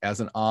experience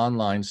as an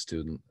online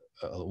student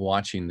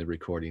watching the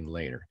recording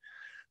later.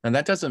 And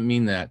that doesn't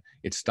mean that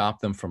it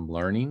stopped them from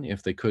learning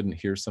if they couldn't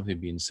hear something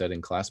being said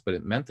in class, but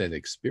it meant that the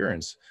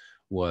experience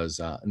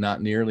was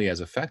not nearly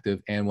as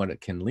effective. And what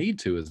it can lead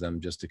to is them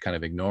just to kind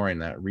of ignoring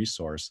that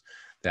resource,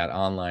 that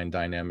online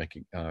dynamic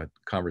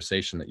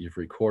conversation that you've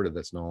recorded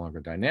that's no longer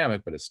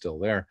dynamic, but it's still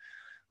there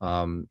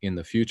in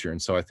the future.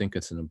 And so I think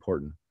it's an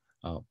important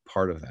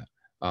part of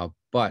that.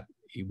 But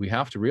we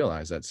have to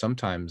realize that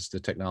sometimes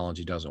the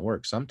technology doesn't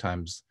work.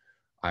 Sometimes,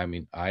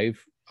 I've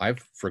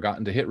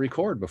forgotten to hit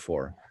record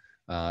before.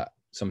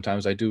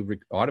 Sometimes I do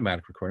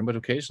automatic recording, but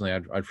occasionally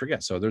I'd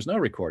forget. So there's no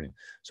recording.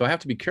 So I have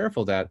to be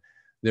careful that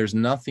there's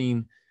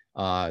nothing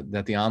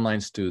that the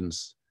online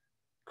students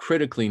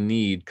critically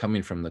need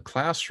coming from the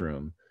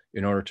classroom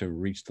in order to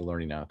reach the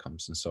learning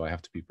outcomes. And so I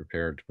have to be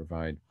prepared to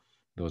provide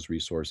those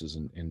resources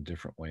in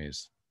different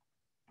ways.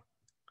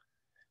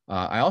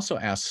 I also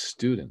ask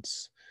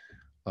students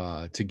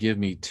to give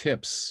me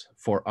tips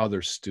for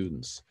other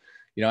students.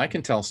 I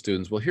can tell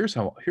students, well,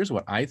 here's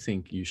what I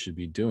think you should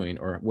be doing.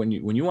 Or when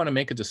you want to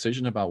make a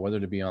decision about whether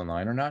to be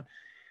online or not,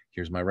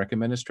 here's my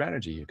recommended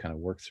strategy. You kind of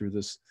work through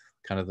this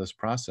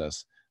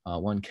process.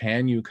 One,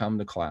 can you come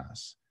to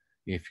class?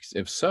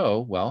 If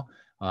so, well,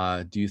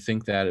 do you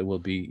think that it will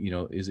be,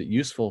 is it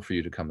useful for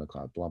you to come to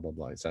class, blah, blah,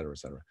 blah, et cetera, et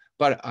cetera.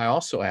 But I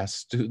also ask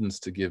students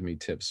to give me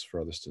tips for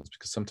other students,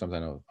 because sometimes I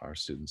know our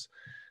students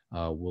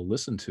will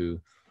listen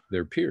to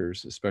their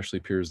peers, especially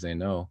peers they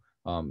know,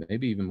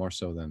 maybe even more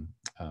so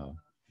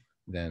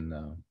than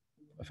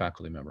a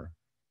faculty member.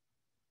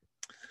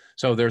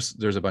 So there's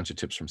a bunch of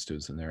tips from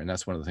students in there. And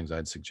that's one of the things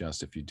I'd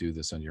suggest if you do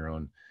this on your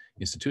own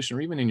institution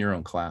or even in your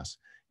own class,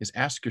 is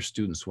ask your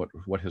students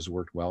what has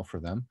worked well for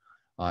them,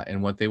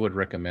 and what they would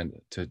recommend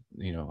to,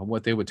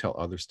 what they would tell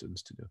other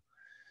students to do.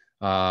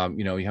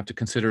 You have to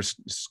consider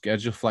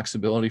schedule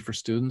flexibility for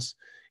students.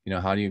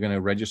 How are you going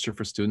to register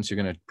for students?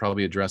 You're going to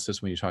probably address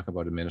this when you talk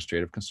about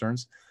administrative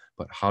concerns,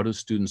 but how do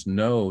students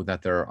know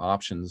that there are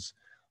options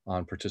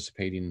on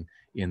participating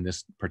in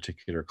this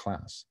particular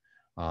class?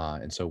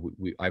 And so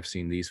I've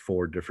seen these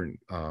 4 different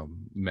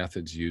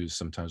methods used.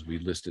 Sometimes we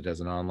list it as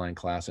an online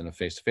class and a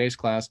face-to-face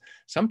class.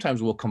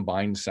 Sometimes we'll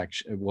combine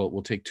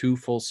we'll take 2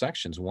 full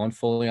sections, one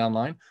fully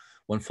online,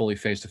 one fully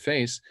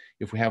face-to-face,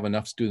 if we have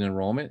enough student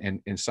enrollment,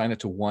 and assign it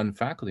to one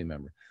faculty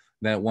member.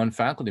 That one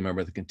faculty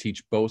member that can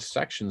teach both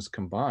sections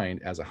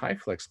combined as a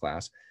Hyflex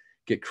class,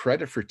 get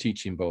credit for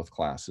teaching both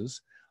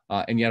classes,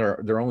 and yet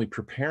they're only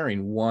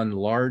preparing one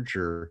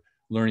larger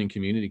learning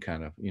community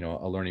kind of,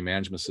 a learning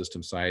management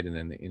system side, and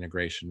then the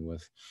integration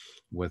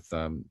with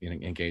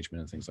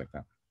engagement and things like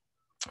that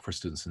for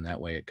students. In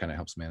that way, it kind of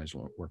helps manage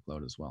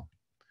workload as well.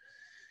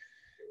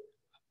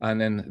 And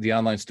then the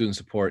online student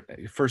support.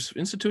 For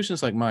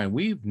institutions like mine,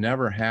 we've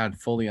never had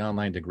fully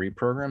online degree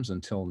programs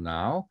until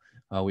now.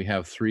 We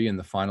have 3 in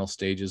the final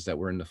stages that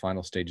were in the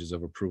final stages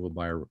of approval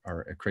by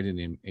our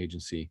accrediting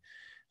agency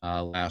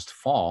last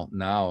fall.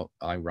 Now,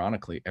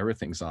 ironically,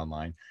 everything's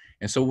online.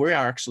 And so we're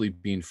actually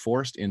being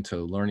forced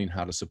into learning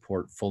how to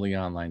support fully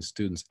online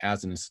students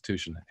as an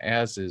institution,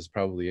 as is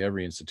probably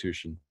every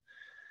institution,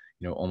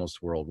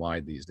 almost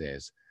worldwide these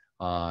days.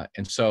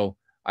 And so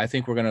I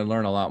think we're going to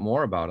learn a lot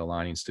more about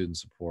aligning student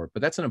support,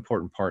 but that's an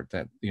important part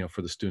that,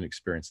 for the student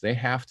experience, they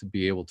have to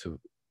be able to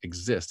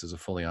exist as a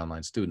fully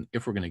online student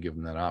if we're going to give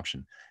them that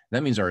option.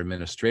 That means our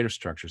administrative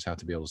structures have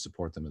to be able to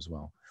support them as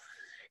well.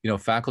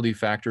 Faculty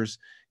factors,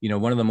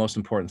 one of the most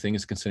important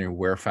things is considering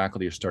where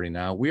faculty are starting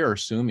now. We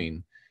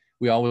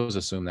always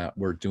assume that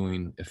we're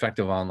doing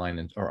effective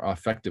online or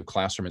effective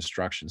classroom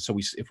instruction. So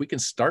if we can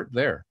start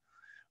there,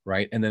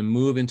 right, and then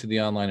move into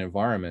the online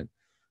environment,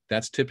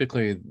 that's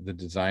typically the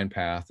design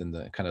path and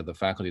the kind of the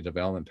faculty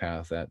development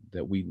path that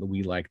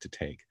we like to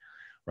take,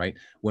 right?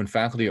 When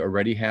faculty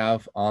already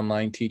have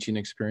online teaching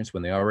experience,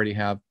 when they already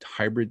have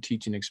hybrid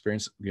teaching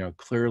experience,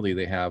 clearly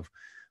they have,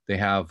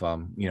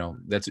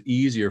 that's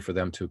easier for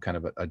them to kind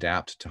of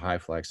adapt to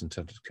Hyflex and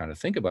to kind of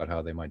think about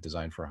how they might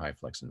design for a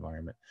Hyflex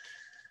environment.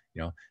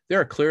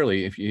 There are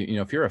clearly, if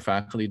you're a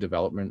faculty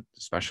development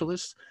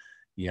specialist,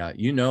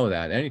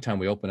 that anytime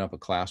we open up a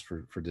class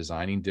for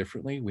designing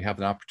differently, we have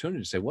an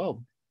opportunity to say,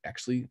 well,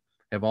 actually,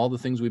 have all the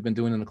things we've been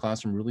doing in the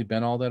classroom really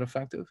been all that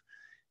effective?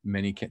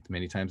 Many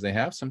times they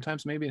have.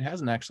 Sometimes maybe it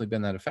hasn't actually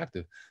been that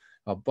effective.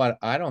 But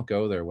I don't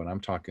go there when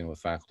I'm talking with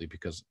faculty,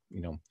 because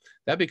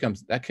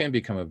that can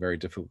become a very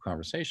difficult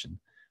conversation,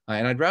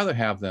 and I'd rather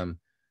have them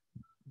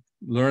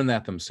learn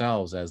that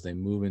themselves as they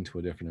move into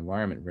a different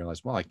environment and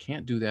realize, well, I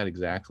can't do that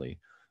exactly.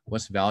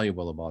 What's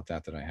valuable about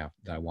that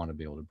I want to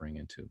be able to bring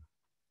into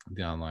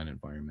the online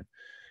environment?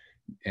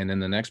 And then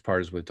the next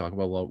part is we talk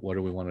about, well, what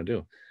do we want to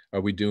do? Are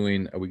we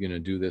going to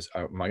do this?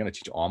 Am I going to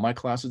teach all my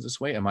classes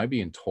this way? Am I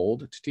being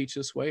told to teach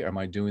this way? Am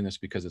I doing this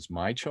because it's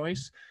my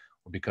choice,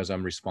 or because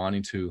I'm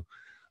responding to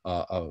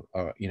a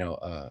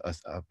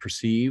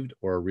perceived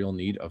or a real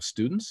need of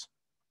students?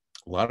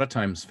 A lot of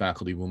times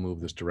faculty will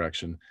move this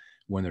direction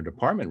when their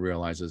department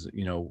realizes,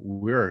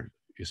 we're,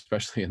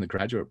 especially in the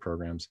graduate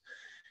programs,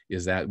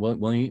 is that, well,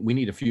 we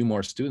need a few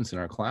more students in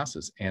our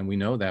classes, and we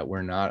know that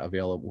we're not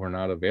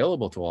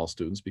available to all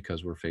students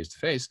because we're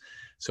face-to-face.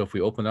 So if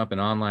we open up an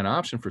online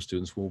option for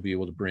students, we'll be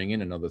able to bring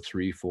in another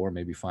 3, 4,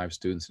 maybe 5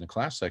 students in a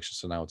class section.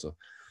 So now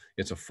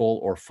it's a full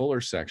or fuller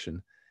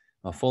section,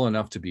 full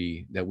enough to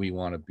be that we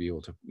want to be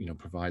able to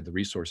provide the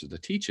resources to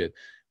teach it,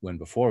 when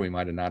before we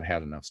might have not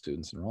had enough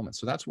students enrollment.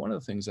 So that's one of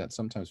the things that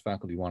sometimes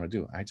faculty want to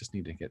do. I just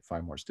need to get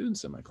 5 more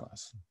students in my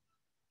class.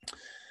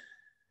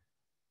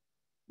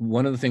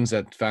 One of the things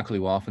that faculty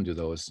will often do,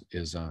 though,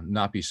 is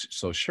not be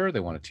so sure they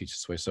want to teach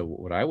this way. So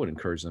what I would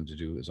encourage them to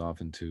do is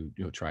often to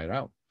try it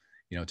out.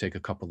 Take a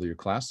couple of your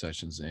class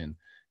sessions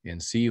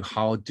and see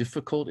how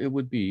difficult it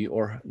would be,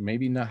 or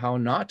maybe not how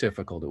not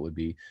difficult it would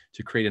be,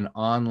 to create an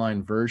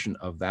online version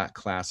of that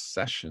class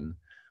session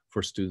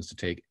for students to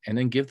take, and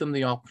then give them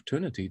the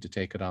opportunity to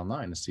take it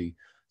online and see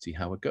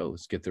how it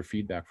goes, get their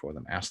feedback for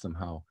them, ask them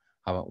how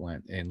it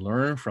went, and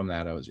learn from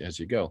that as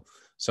you go.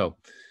 So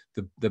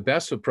the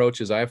best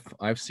approaches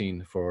I've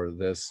seen for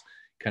this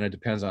kind of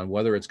depends on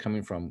whether it's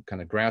coming from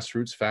kind of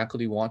grassroots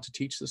faculty want to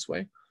teach this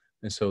way,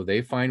 and so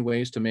they find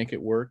ways to make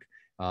it work.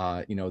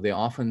 They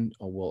often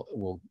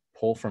will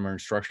pull from our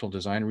instructional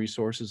design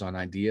resources on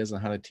ideas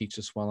on how to teach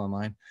this well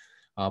online.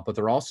 but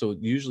they're also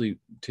usually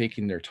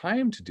taking their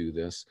time to do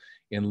this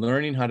and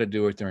learning how to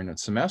do it during a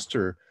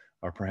semester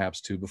or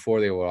perhaps two before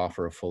they will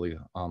offer a fully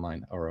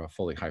online or a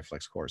fully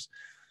Hyflex course.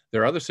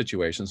 There are other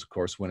situations, of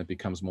course, when it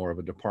becomes more of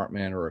a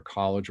department or a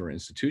college or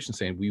institution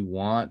saying, we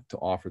want to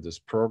offer this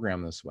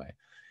program this way.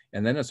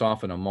 And then it's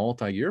often a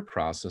multi-year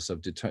process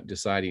of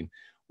deciding,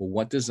 well,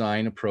 what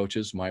design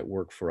approaches might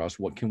work for us?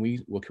 What can we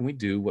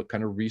do? What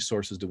kind of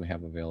resources do we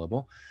have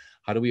available?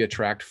 How do we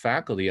attract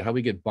faculty? How do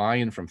we get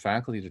buy-in from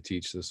faculty to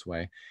teach this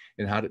way?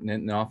 And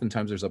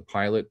oftentimes there's a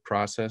pilot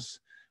process,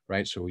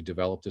 right? So we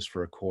develop this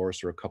for a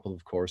course or a couple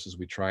of courses.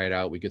 We try it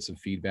out. We get some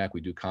feedback.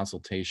 We do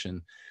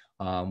consultation.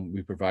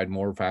 We provide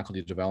more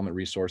faculty development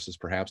resources,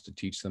 perhaps to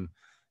teach them,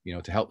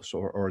 to help,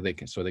 or they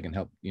can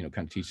help,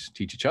 kind of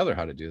teach each other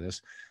how to do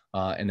this.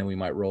 And then we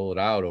might roll it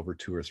out over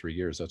 2 or 3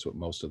 years. That's what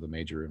most of the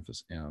major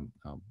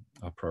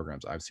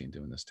programs I've seen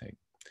doing this take.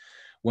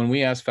 When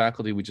we ask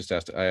faculty,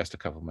 I asked a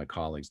couple of my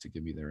colleagues to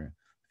give me their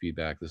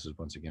feedback. This is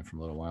once again from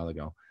a little while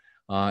ago.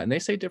 And they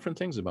say different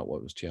things about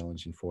what was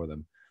challenging for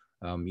them.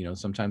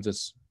 Sometimes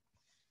it's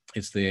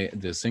the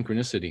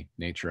synchronicity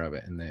nature of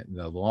it and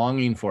the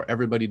longing for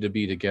everybody to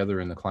be together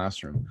in the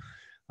classroom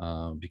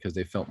because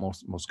they felt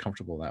most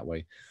comfortable that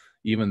way,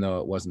 even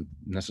though it wasn't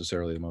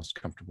necessarily the most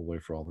comfortable way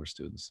for all their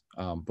students.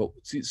 But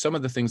see, some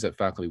of the things that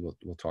faculty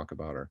will talk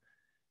about are,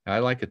 I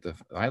like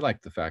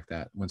the fact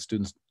that when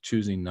students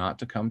choosing not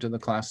to come to the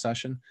class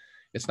session,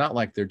 it's not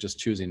like they're just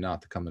choosing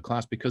not to come to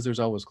class, because there's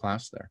always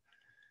class there.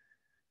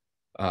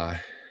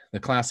 The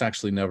class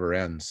actually never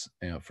ends,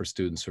 for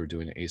students who are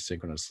doing it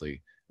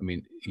asynchronously. I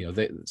mean,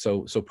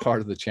 so part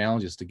of the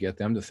challenge is to get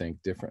them to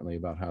think differently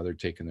about how they're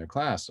taking their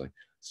class, like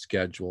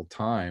schedule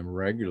time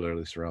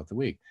regularly throughout the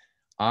week.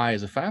 I,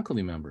 as a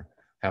faculty member,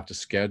 have to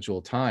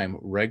schedule time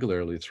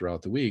regularly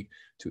throughout the week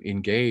to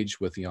engage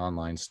with the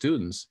online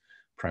students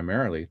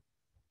primarily,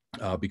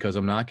 because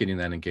I'm not getting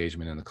that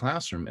engagement in the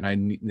classroom,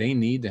 and they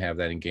need to have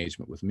that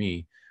engagement with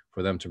me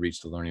for them to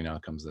reach the learning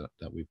outcomes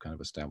that we've kind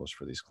of established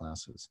for these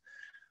classes.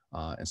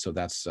 And so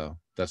that's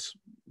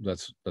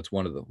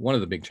one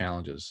of the big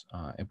challenges,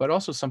 but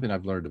also something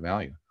I've learned to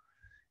value.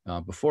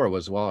 Before it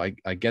was, well,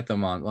 I get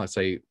them on, let's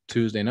say,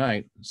 Tuesday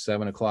night,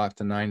 7 o'clock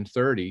to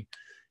 9:30,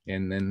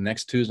 and then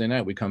next Tuesday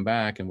night we come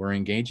back and we're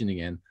engaging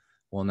again.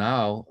 Well,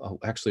 now,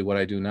 actually what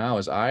I do now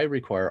is I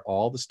require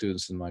all the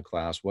students in my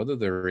class, whether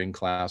they're in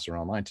class or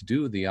online, to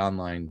do the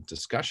online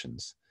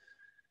discussions,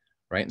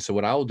 right? And so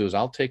what I will do is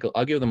I'll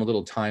give them a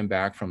little time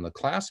back from the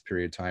class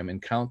period time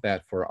and count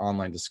that for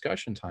online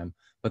discussion time,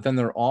 but then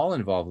they're all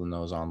involved in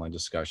those online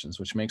discussions,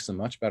 which makes them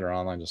much better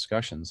online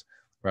discussions.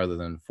 Rather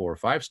than 4 or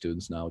 5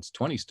 students, now it's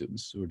 20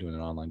 students who are doing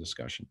an online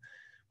discussion.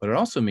 But it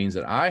also means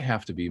that I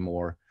have to be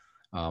more,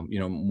 I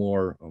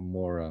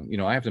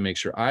have to make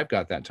sure I've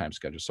got that time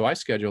scheduled. So I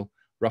schedule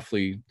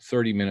roughly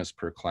 30 minutes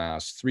per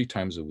class 3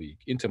 times a week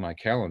into my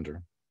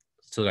calendar,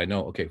 so that I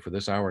know, okay, for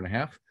this hour and a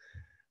half,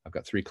 I've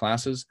got 3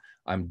 classes.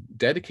 I'm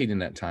dedicating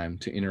that time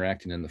to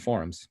interacting in the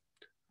forums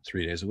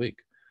 3 days a week.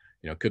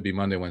 It could be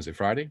Monday, Wednesday,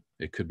 Friday.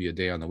 It could be a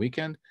day on the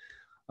weekend.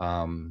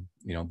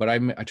 But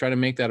I try to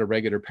make that a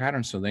regular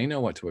pattern so they know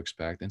what to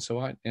expect. And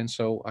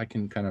so I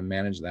can kind of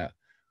manage that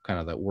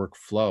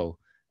workflow,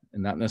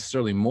 and not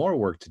necessarily more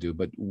work to do,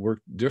 but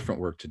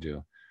different work to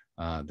do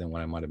than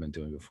what I might've been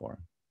doing before.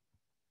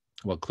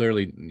 Well,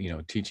 clearly,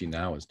 teaching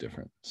now is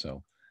different.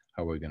 So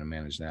how are we going to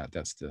manage that?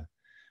 That's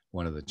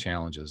one of the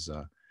challenges,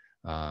 so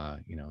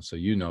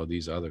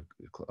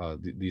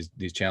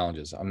these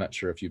challenges. I'm not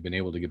sure if you've been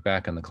able to get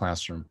back in the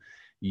classroom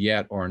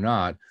yet or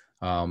not.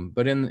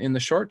 But in the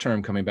short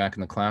term, coming back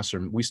in the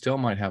classroom, we still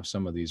might have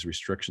some of these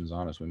restrictions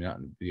on us. We may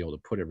not be able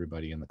to put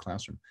everybody in the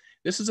classroom.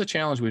 This is a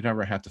challenge we've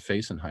never had to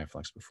face in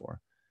Hyflex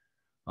before,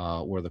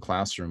 where the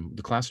classroom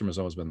has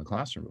always been the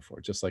classroom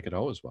before, just like it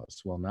always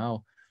was. Well,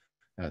 now,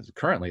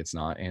 currently it's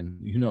not, and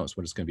who knows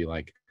what it's going to be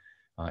like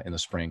in the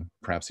spring,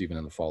 perhaps even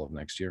in the fall of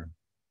next year.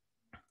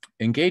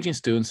 Engaging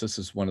students, this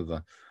is one of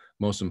the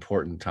most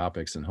important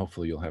topics, and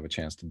hopefully you'll have a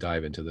chance to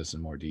dive into this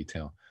in more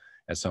detail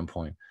at some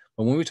point.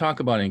 But when we talk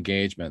about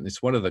engagement,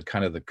 it's one of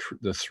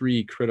the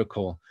 3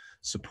 critical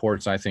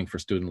supports, I think, for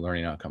student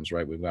learning outcomes,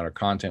 right? We've got our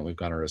content, we've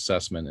got our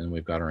assessment, and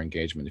we've got our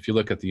engagement. If you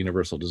look at the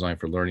Universal Design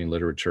for Learning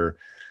literature,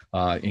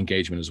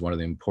 engagement is one of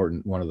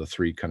the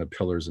 3 kind of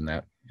pillars in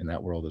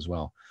that world as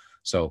well.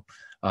 So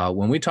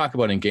when we talk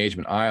about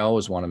engagement, I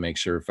always want to make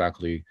sure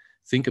faculty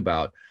think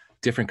about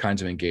different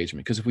kinds of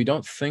engagement, because if we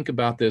don't think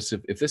about this,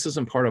 if this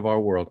isn't part of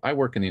our world, I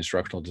work in the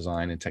instructional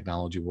design and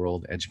technology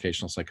world,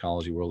 educational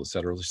psychology world, et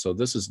cetera. So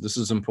this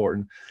is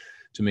important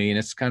to me, and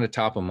it's kind of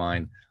top of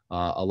mind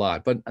a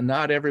lot. But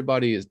not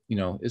everybody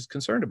is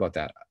concerned about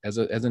that. As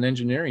an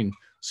engineering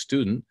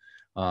student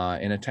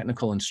and a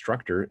technical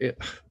instructor,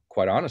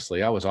 quite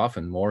honestly, I was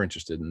often more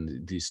interested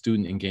in the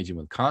student engaging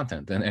with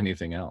content than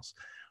anything else,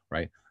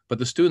 right? But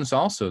the students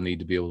also need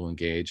to be able to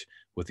engage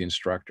with the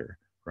instructor,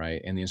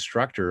 right? And the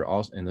instructor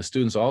also, and the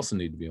students also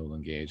need to be able to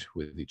engage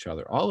with each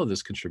other. All of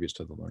this contributes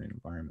to the learning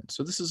environment.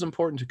 So this is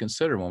important to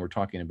consider when we're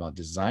talking about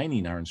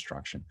designing our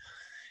instruction.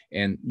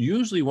 And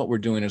usually what we're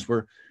doing is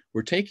we're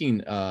we're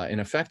taking an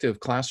effective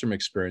classroom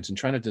experience and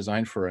trying to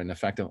design for an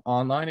effective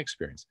online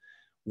experience.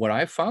 What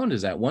I found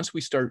is that once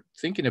we start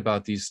thinking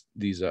about these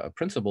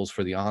principles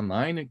for the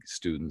online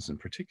students in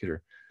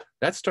particular,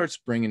 that starts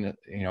bringing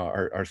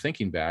our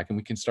thinking back, and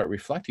we can start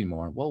reflecting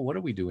more on, well, what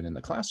are we doing in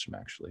the classroom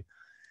actually?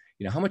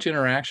 How much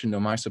interaction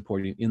am I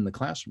supporting in the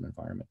classroom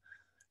environment?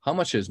 How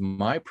much is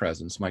my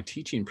presence, my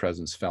teaching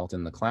presence, felt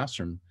in the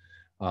classroom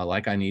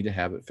like I need to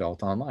have it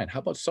felt online? How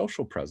about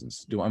social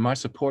presence? Am I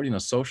supporting a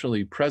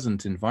socially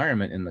present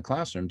environment in the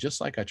classroom,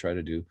 just like I try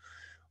to do,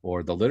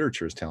 or the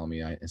literature is telling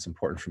me it's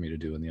important for me to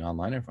do in the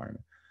online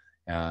environment?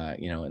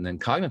 And then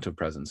cognitive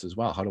presence as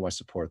well. How do I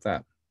support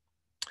that?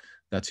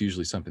 That's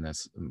usually something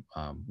that's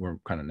we're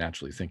kind of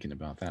naturally thinking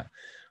about that.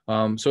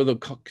 So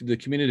the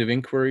community of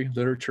inquiry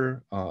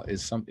literature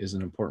is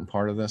an important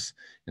part of this,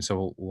 and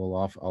so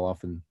I'll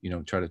often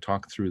try to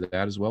talk through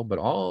that as well. But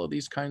all of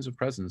these kinds of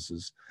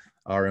presences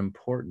are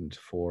important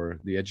for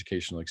the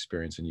educational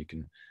experience, and you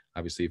can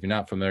obviously, if you're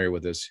not familiar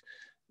with this,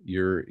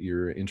 your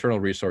internal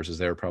resources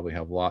there probably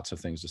have lots of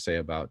things to say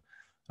about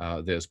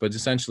this. But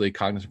essentially,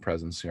 cognitive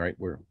presence, right,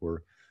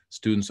 where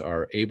students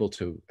are able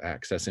to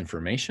access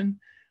information.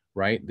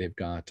 Right, they've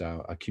got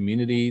a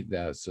community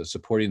that's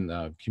supporting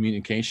the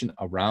communication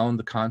around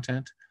the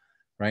content,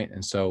 right?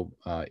 And so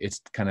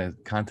it's kind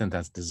of content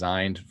that's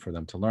designed for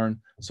them to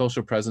learn.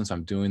 Social presence,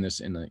 I'm doing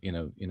this in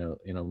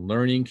a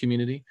learning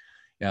community.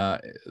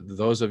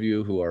 Those of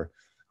you who are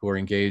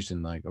engaged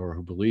in or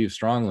who believe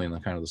strongly in the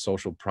kind of the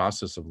social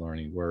process of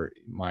learning, where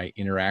my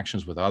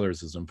interactions with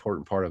others is an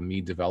important part of me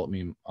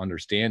developing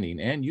understanding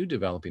and you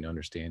developing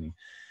understanding,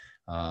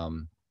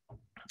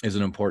 is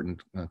an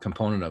important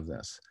component of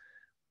this.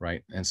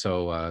 Right. And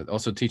so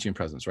also teaching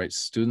presence, right?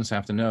 Students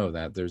have to know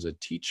that there's a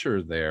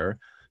teacher there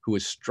who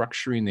is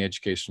structuring the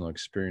educational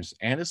experience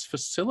and is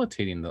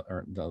facilitating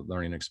the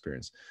learning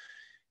experience.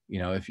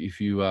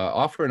 If you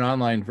offer an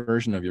online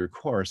version of your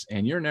course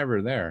and you're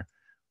never there,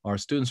 our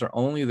students are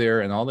only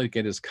there and all they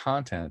get is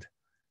content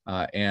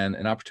and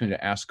an opportunity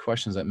to ask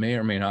questions that may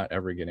or may not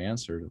ever get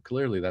answered.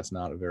 Clearly, that's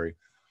not a very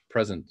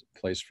present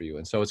place for you.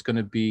 And so it's going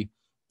to be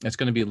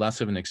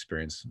less of an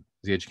experience.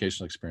 The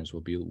educational experience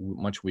will be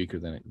much weaker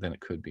than it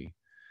could be,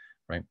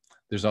 right?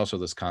 There's also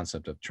this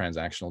concept of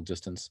transactional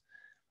distance.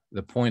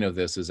 The point of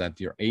this is that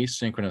your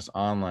asynchronous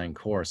online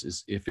course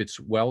is, if it's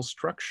well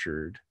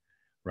structured,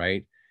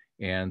 right,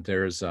 and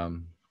there's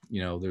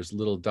there's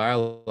little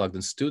dialogue,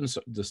 then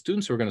the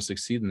students who are going to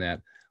succeed in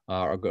that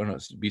are going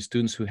to be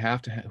students who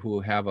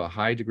have a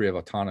high degree of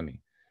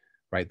autonomy,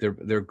 right?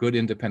 They're good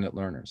independent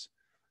learners,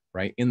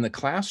 right? In the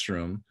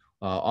classroom,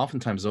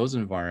 oftentimes those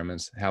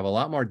environments have a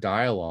lot more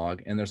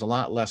dialogue and there's a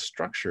lot less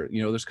structure.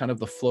 There's kind of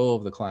the flow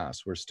of the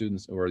class where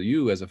students, or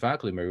you as a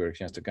faculty member, get a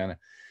chance to kind of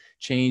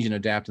change and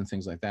adapt and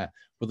things like that.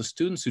 But the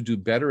students who do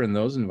better in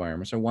those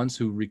environments are ones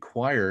who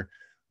require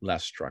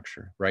less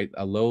structure, right?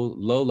 A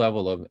low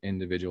level of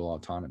individual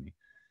autonomy.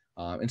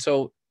 And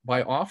so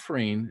by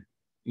offering,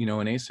 an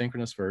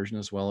asynchronous version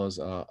as well as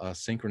a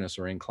synchronous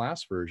or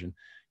in-class version,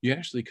 you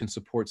actually can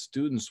support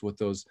students with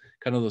those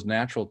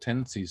natural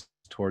tendencies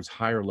towards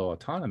higher low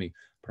autonomy,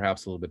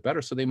 perhaps a little bit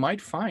better. So they might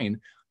find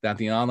that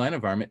the online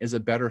environment is a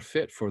better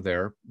fit for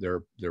their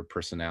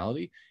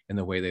personality and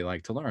the way they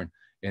like to learn.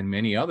 And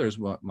many others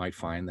might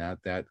find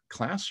that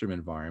classroom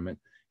environment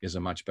is a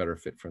much better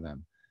fit for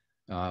them.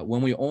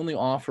 When we only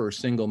offer a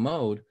single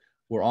mode,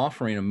 we're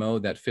offering a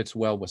mode that fits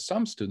well with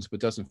some students, but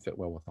doesn't fit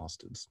well with all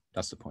students.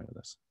 That's the point of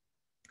this.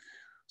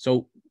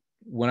 So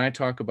when I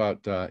talk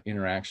about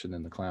interaction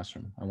in the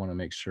classroom, I want to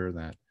make sure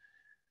that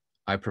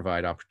I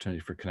provide opportunity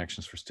for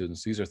connections for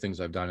students. These are things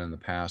I've done in the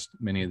past.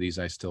 Many of these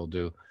I still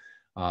do.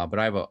 But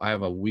I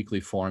have a weekly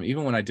forum.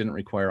 Even when I didn't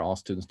require all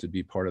students to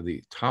be part of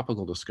the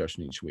topical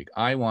discussion each week,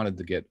 I wanted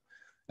to get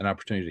an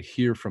opportunity to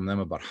hear from them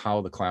about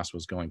how the class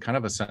was going, kind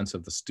of a sense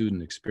of the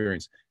student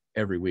experience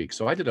every week.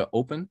 So I did an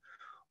open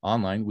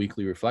online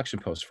weekly reflection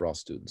post for all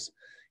students,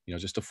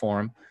 just a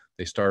forum.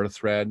 They start a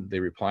thread, they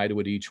reply to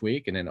it each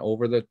week. And then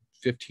over the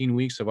 15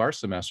 weeks of our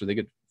semester, they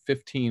get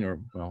 15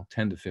 or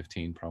 10 to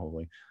 15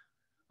 probably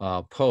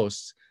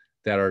posts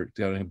that are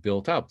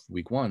built up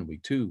week 1,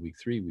 week 2, week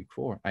 3, week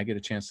 4. I get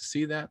a chance to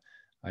see that.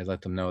 I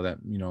let them know that,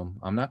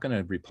 I'm not going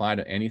to reply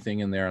to anything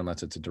in there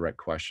unless it's a direct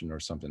question or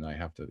something I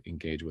have to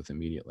engage with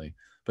immediately.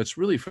 But it's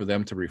really for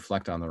them to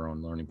reflect on their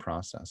own learning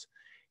process.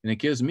 And it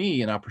gives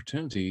me an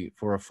opportunity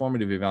for a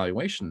formative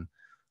evaluation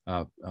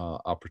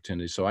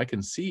opportunity. So I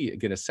can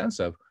get a sense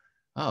of,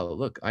 oh,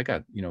 look, I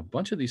got, a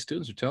bunch of these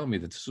students are telling me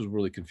that this is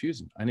really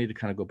confusing. I need to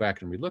kind of go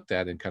back and relook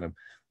that and kind of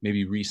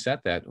maybe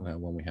reset that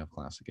when we have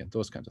class again,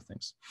 those kinds of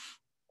things.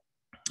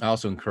 I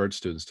also encourage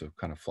students to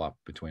kind of flop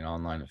between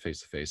online and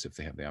face-to-face if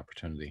they have the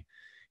opportunity,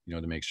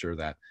 to make sure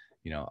that,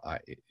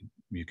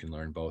 you can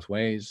learn both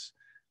ways.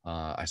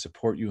 I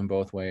support you in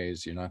both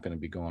ways. You're not going to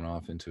be going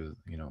off into,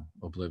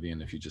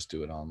 oblivion if you just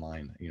do it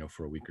online,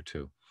 for a week or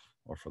two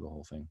or for the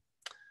whole thing.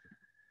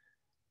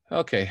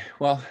 Okay,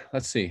 well,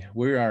 let's see.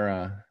 We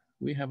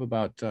have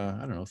about,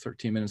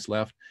 13 minutes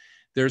left.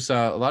 There's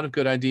a lot of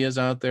good ideas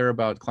out there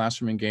about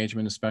classroom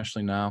engagement,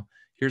 especially now.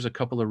 here's a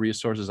couple of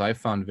resources I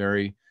found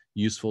very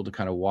useful to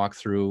kind of walk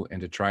through and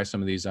to try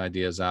some of these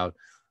ideas out.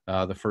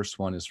 The first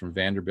one is from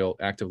Vanderbilt,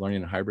 Active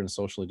Learning in Hybrid and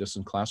Socially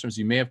Distant Classrooms.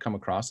 You may have come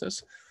across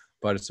this,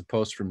 but it's a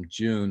post from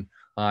June,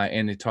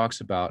 and it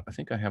talks about, I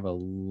think I have here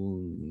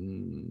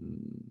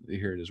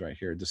it is right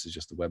here. This is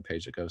just the web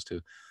page it goes to.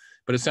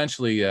 But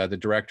essentially, the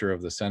director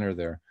of the center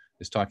there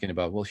is talking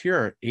about, well, here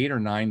are 8 or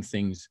 9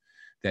 things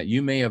that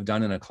you may have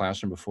done in a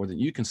classroom before that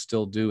you can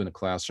still do in a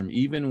classroom,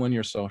 even when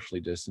you're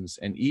socially distanced,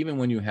 and even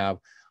when you have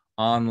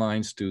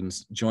online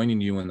students joining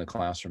you in the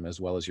classroom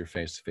as well as your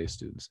face-to-face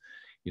students,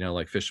 you know,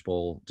 like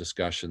fishbowl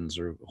discussions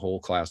or whole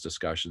class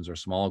discussions or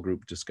small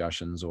group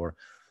discussions or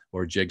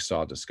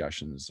jigsaw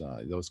discussions,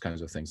 those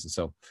kinds of things. And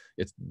so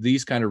it's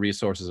these kind of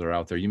resources are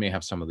out there. You may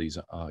have some of these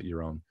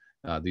your own.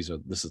 This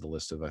is the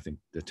list of, I think,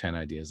 the 10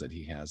 ideas that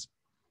he has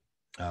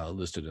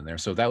listed in there.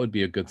 So that would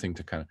be a good thing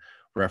to kind of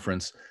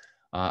reference.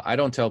 I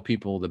don't tell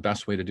people the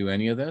best way to do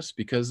any of this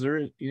because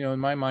there, you know, in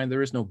my mind,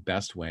 there is no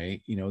best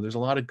way. You know, there's a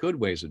lot of good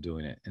ways of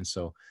doing it. And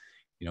so,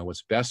 you know,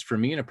 what's best for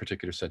me in a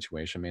particular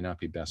situation may not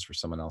be best for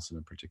someone else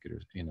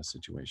in a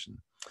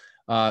situation.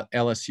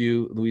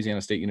 LSU,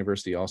 Louisiana State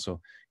University, also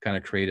kind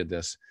of created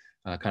this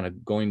kind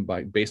of going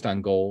based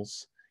on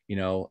goals. You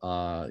know,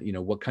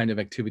 what kind of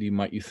activity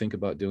might you think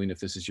about doing if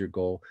this is your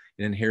goal?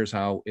 And then here's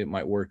how it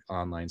might work: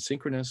 online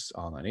synchronous,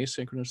 online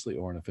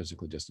asynchronously, or in a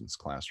physically distanced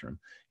classroom.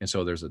 And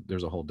so there's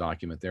a whole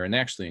document there, and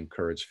actually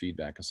encourage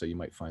feedback. And so you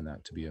might find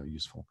that to be a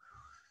useful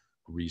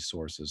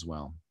resource as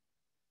well.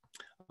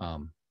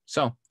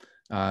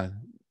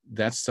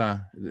 That's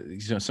you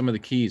know, some of the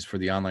keys for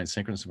the online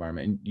synchronous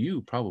environment. And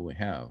you probably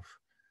have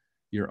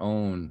your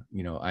own,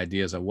 you know,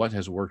 ideas of what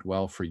has worked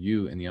well for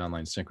you in the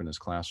online synchronous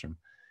classroom.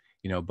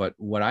 You know, but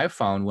what I've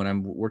found when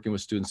I'm working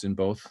with students in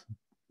both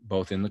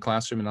in the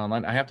classroom and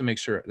online, I have to make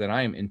sure that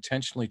I am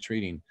intentionally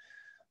treating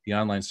the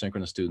online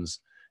synchronous students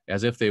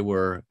as if they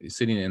were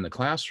sitting in the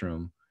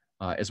classroom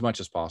as much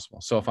as possible.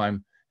 So if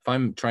I'm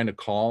trying to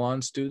call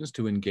on students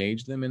to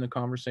engage them in a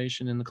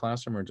conversation in the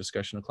classroom or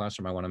discussion in the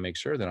classroom, I want to make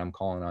sure that I'm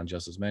calling on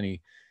just as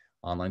many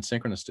online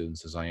synchronous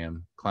students as I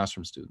am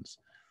classroom students,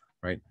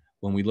 right?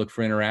 When we look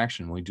for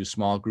interaction, when we do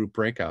small group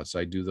breakouts,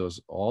 I do those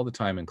all the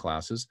time in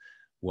classes.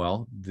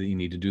 Well, you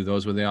need to do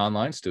those with the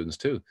online students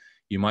too.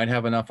 You might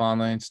have enough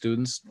online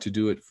students to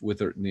do it with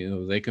their, you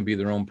know, they can be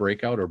their own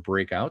breakout or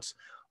breakouts.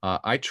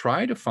 I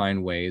try to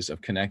find ways of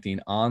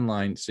connecting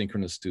online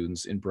synchronous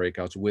students in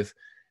breakouts with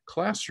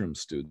classroom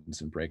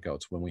students in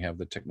breakouts when we have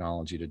the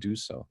technology to do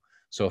so.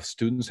 So if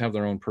students have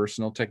their own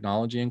personal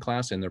technology in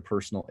class and their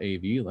personal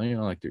AV, you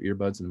know, like their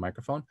earbuds and the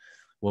microphone,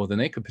 well, then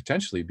they could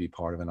potentially be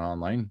part of an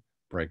online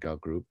breakout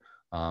group.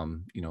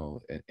 You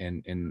know,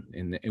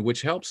 and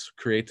which helps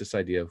create this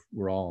idea of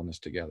we're all in this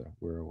together.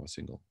 We're a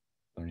single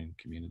learning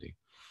community.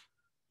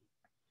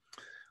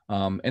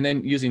 And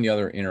then using the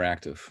other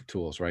interactive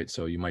tools, right?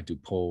 So you might do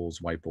polls,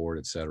 whiteboard,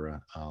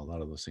 etc. A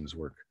lot of those things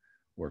work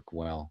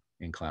well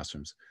in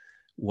classrooms.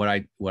 What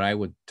I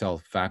would tell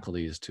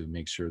faculty is to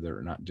make sure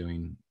they're not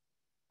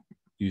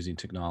using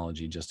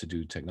technology just to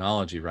do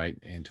technology, right?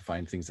 And to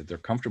find things that they're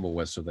comfortable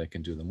with so they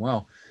can do them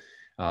well.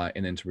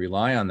 And then to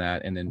rely on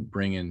that and then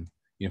bring in,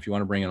 you know, if you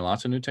want to bring in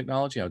lots of new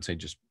technology, I would say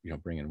just, you know,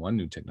 bring in one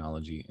new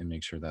technology and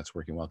make sure that's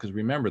working well. Because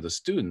remember, the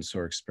students who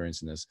are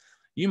experiencing this,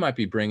 you might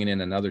be bringing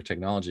in another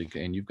technology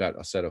and you've got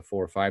a set of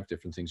 4 or 5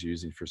 different things you're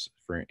using for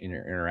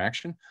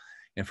interaction.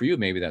 And for you,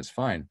 maybe that's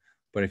fine.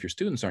 But if your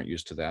students aren't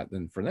used to that,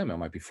 then for them, it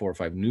might be 4 or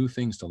 5 new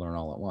things to learn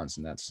all at once.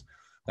 And that's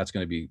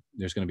going to be,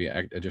 there's going to be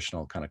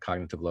additional kind of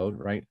cognitive load,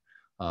 right?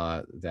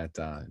 That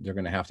they're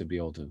going to have to be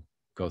able to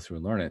go through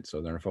and learn it. So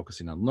they're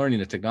focusing on learning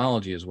the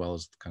technology as well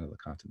as kind of the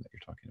content that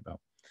you're talking about.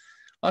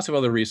 Lots of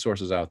other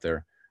resources out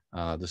there.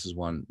 This is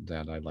one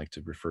that I'd like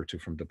to refer to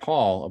from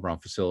DePaul around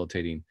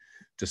facilitating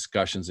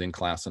discussions in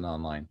class and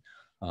online.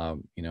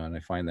 You know, and I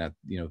find that,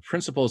 you know,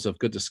 principles of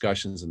good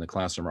discussions in the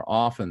classroom are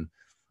often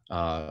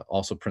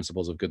also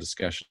principles of good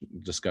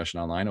discussion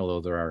online,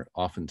 although there are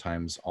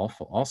oftentimes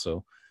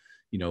also,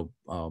 you know,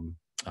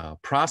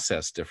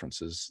 process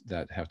differences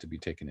that have to be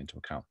taken into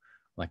account,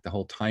 like the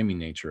whole timing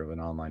nature of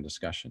an online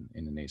discussion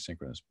in an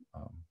asynchronous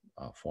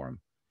forum.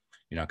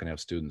 You're not going to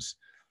have students,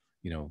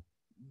 you know,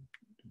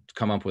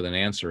 come up with an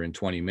answer in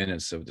 20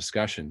 minutes of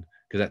discussion,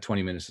 because that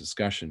 20 minutes of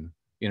discussion,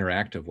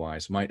 interactive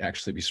wise, might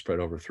actually be spread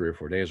over 3 or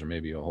 4 days or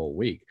maybe a whole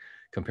week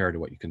compared to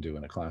what you can do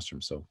in a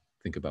classroom. So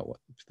think about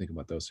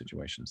those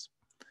situations.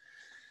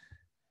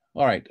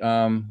 All right,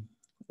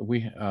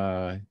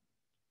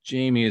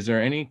 Jamie, is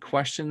there any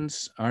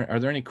questions? Are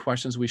there any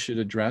questions we should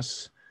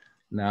address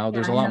now?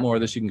 There's a lot more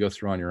of this you can go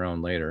through on your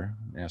own later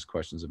and ask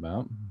questions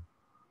about.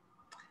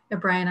 Yeah,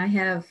 Brian, I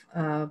have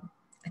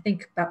I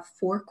think about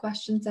 4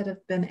 questions that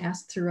have been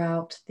asked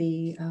throughout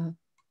the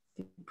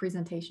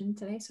presentation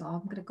today. So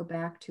I'm going to go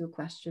back to a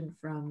question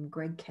from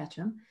Greg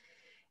Ketchum,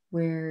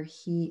 where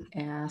he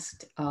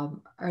asked,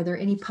 are there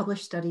any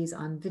published studies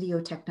on video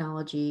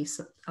technology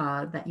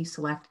that you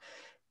select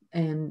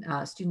and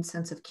student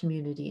sense of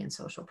community and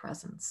social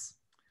presence?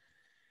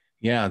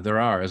 Yeah, there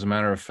are. As a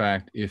matter of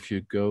fact, if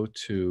you go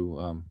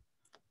to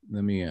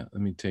let me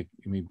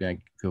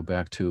go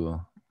back to,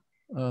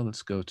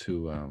 let's go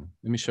to,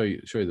 let me show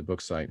you the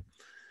book site.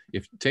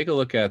 If take a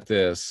look at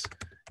this,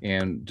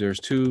 and there's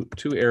two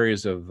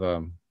areas of,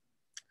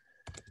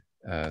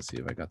 let's see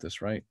if I got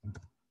this right.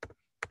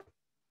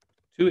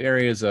 Two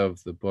areas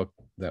of the book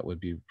that would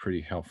be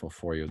pretty helpful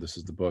for you. This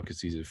is the book.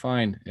 It's easy to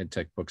find,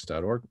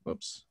 edtechbooks.org.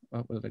 Whoops,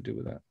 oh, what did I do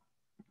with that?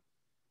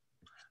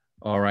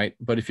 All right,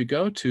 but if you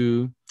go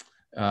to,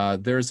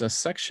 there's a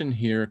section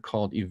here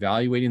called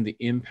Evaluating the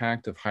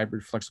Impact of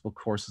Hybrid Flexible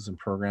Courses and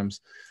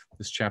Programs,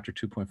 this chapter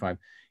 2.5.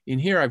 In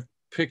here, I've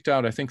picked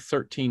out, I think,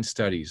 13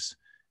 studies.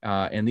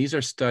 And these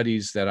are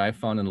studies that I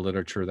found in the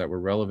literature that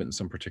were relevant in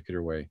some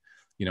particular way.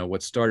 You know,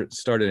 what started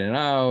it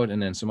out, and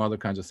then some other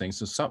kinds of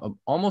things. So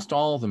almost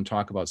all of them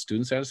talk about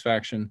student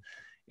satisfaction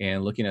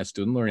and looking at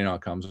student learning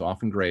outcomes,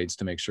 often grades,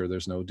 to make sure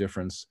there's no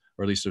difference,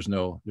 or at least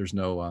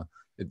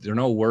they're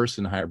no worse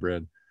in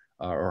hybrid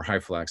or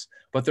Hyflex.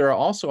 But there are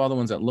also other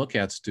ones that look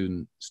at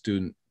the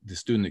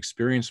student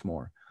experience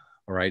more.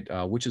 All right,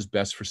 which is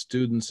best for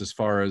students as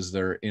far as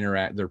their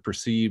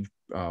perceived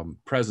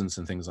presence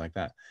and things like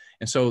that.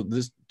 And so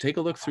take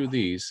a look through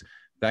these.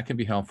 That can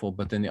be helpful.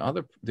 But then the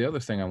other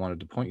thing I wanted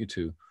to point you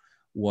to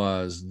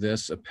was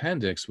this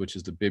appendix, which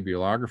is the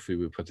bibliography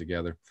we put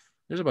together.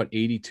 There's about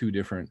 82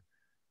 different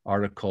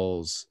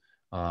articles,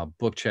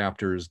 book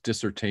chapters,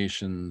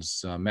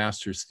 dissertations,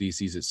 master's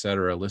theses, et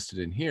cetera, listed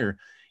in here.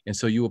 And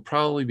so you will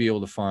probably be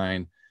able to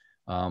find,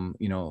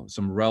 you know,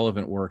 some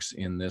relevant works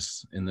in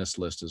this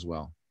list as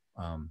well.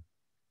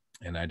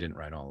 And I didn't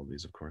write all of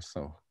these, of course.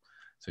 So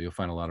you'll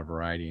find a lot of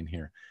variety in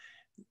here.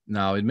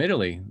 Now,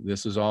 admittedly,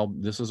 this is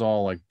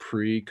all like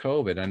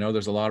pre-COVID. I know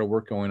there's a lot of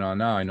work going on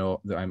now. I know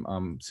that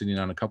I'm sitting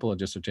on a couple of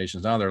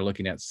dissertations now that are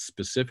looking at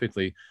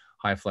specifically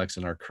Hyflex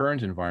in our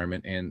current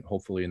environment, and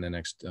hopefully in the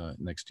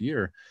next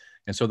year.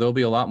 And so there'll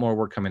be a lot more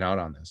work coming out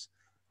on this.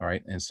 All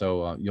right. And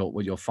so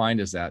what you'll find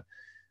is that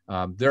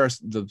there are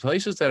the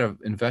places that have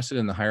invested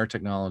in the higher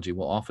technology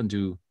will often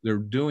they're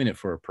doing it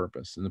for a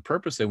purpose. And the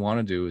purpose they want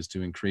to do is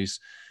to increase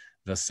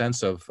the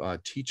sense of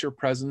teacher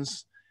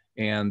presence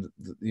and,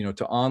 you know,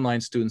 to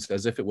online students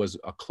as if it was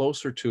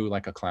closer to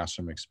like a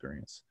classroom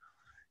experience.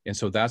 And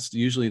so that's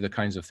usually the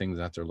kinds of things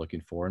that they're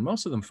looking for. And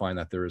most of them find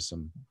that there is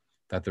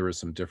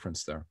some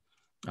difference there.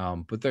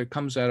 But there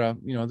comes at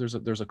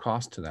there's a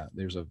cost to that.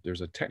 There's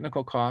a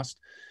technical cost.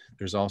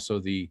 There's also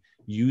the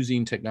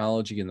using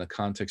technology in the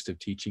context of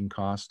teaching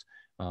cost,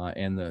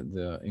 and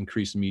the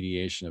increased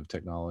mediation of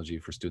technology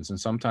for students. And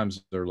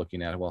sometimes they're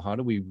looking at, well, how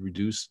do we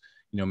reduce,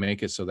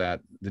 make it so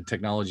that the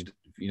technology,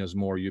 is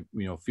more,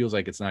 feels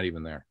like it's not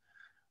even there,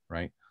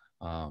 right?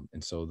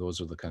 And so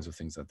those are the kinds of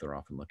things that they're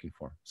often looking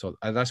for. So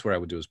that's what I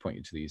would do, is point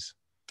you to these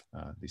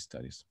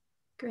studies.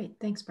 Great,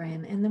 thanks,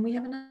 Brian. And then we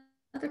have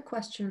another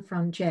question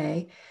from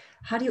Jay.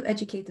 How do you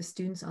educate the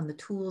students on the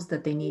tools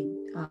that they need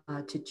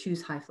to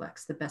choose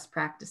Hyflex, the best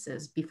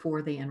practices,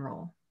 before they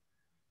enroll?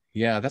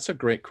 Yeah, that's a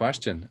great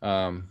question.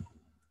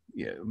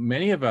 Yeah,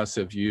 many of us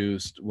have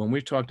used, when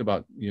we've talked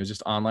about,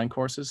 just online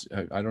courses,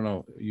 I don't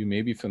know, you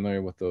may be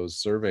familiar with those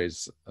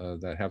surveys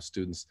that have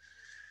students,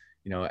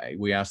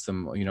 we ask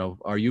them,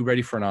 are you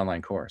ready for an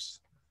online course?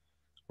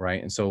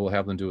 Right. And so we'll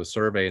have them do a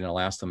survey, and it'll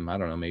ask them, I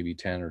don't know, maybe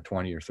 10 or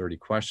 20 or 30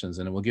 questions.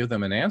 And it will give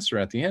them an answer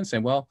at the end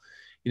saying, well,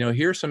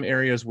 here's some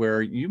areas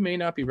where you may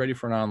not be ready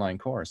for an online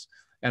course.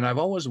 And I've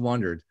always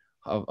wondered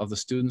of the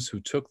students who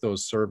took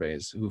those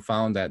surveys, who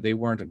found that they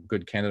weren't a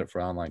good candidate for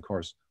an online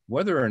course,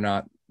 whether or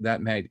not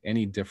that made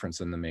any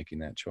difference in them making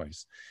that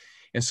choice.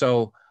 And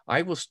so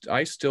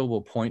I still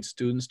will point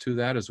students to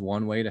that as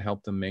one way to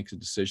help them make a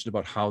decision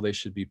about how they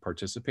should be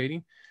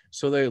participating,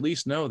 so they at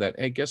least know that,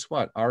 hey, guess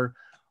what?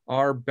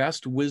 Our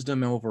best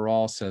wisdom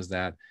overall says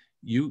that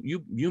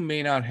you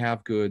may not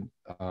have good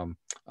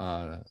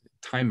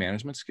time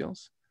management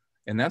skills.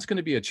 And that's going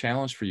to be a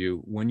challenge for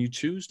you when you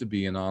choose to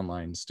be an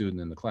online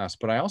student in the class.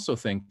 But I also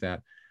think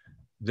that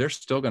they're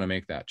still going to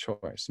make that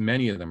choice.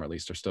 Many of them, at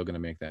least, are still going to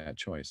make that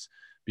choice,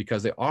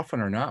 because they often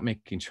are not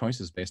making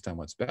choices based on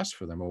what's best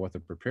for them or what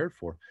they're prepared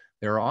for.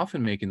 They're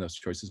often making those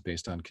choices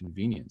based on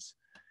convenience.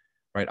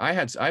 Right.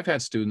 I've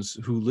had students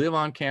who live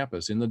on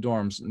campus in the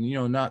dorms,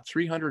 not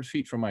 300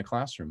 feet from my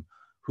classroom,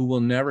 who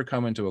will never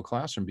come into a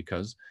classroom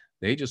because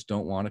they just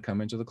don't want to come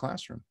into the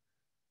classroom.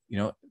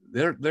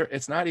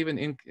 It's not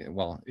even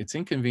it's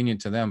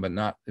inconvenient to them, but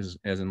not as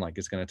in like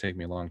it's going to take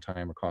me a long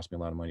time or cost me a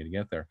lot of money to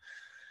get there.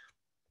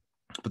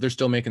 But they're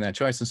still making that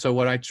choice. And so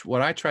what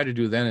I try to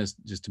do then is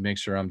just to make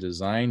sure I'm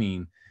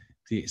designing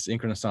the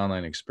synchronous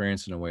online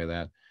experience in a way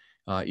that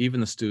even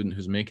the student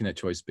who's making that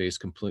choice based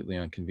completely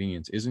on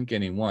convenience isn't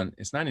getting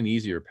it's not an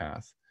easier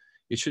path.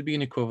 It should be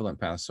an equivalent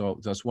path. So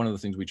that's one of the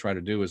things we try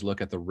to do, is look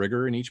at the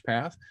rigor in each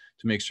path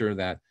to make sure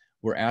that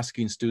we're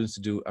asking students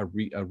to do a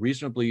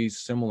reasonably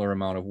similar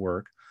amount of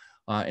work,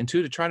 and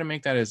two, to try to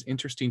make that as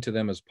interesting to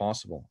them as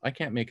possible. I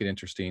can't make it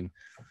interesting,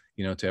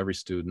 to every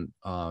student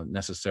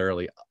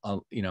necessarily,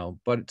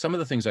 but some of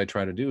the things I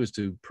try to do is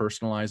to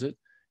personalize it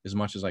as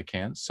much as I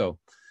can. So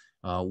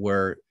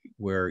where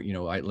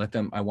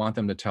I want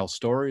them to tell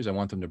stories. I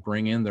want them to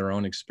bring in their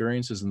own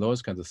experiences and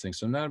those kinds of things.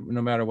 So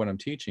no matter what I'm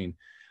teaching,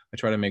 I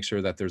try to make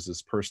sure that there's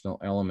this personal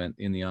element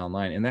in the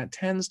online, and that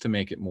tends to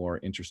make it more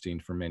interesting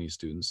for many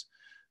students,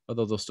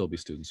 although there'll still be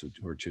students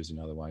who are choosing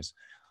otherwise.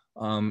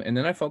 And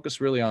then I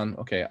focus really on,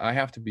 okay, I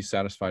have to be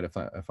satisfied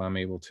if I'm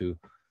able to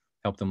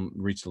help them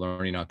reach the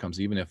learning outcomes,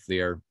 even if they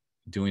are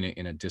doing it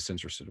in a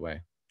disinterested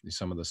way.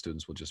 Some of the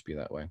students will just be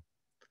that way,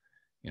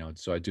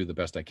 so I do the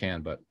best I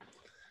can, but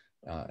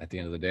at the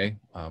end of the day,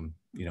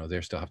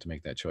 they still have to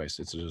make that choice.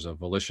 There's a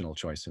volitional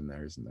choice in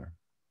there, isn't there?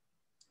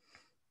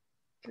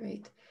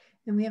 Great.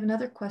 And we have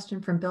another question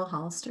from Bill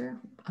Hollister,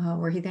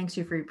 where he thanks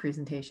you for your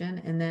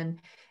presentation and then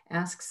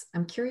asks,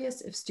 I'm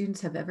curious if students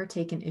have ever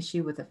taken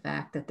issue with the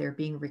fact that they're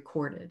being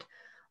recorded.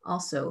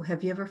 Also,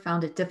 have you ever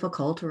found it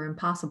difficult or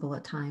impossible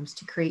at times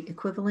to create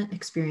equivalent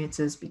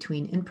experiences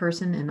between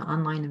in-person and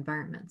online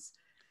environments?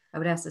 I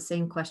would ask the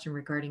same question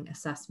regarding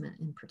assessment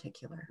in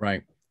particular.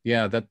 Right.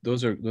 Yeah,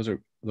 those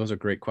are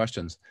great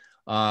questions.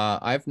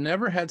 I've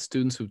never had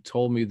students who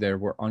told me they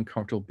were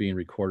uncomfortable being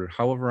recorded.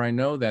 However, I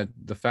know that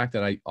the fact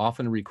that I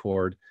often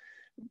record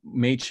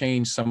may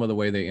change some of the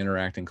way they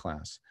interact in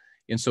class.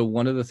 And so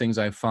one of the things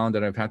I've found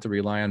that I've had to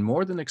rely on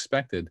more than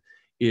expected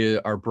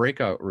are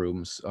breakout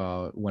rooms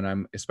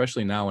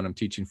especially now when I'm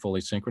teaching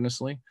fully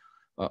synchronously,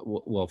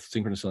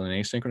 synchronously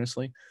and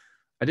asynchronously.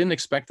 I didn't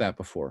expect that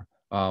before.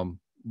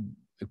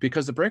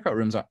 Because the breakout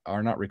rooms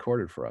are not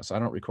recorded for us. I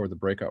don't record the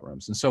breakout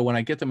rooms. And so when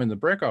I get them in the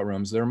breakout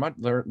rooms,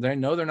 they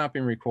know they're not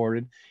being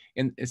recorded.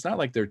 And it's not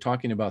like they're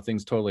talking about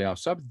things totally off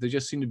subject. They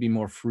just seem to be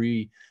more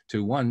free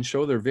to, one,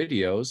 show their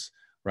videos,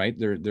 right?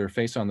 Their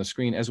face on the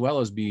screen, as well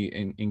as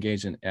be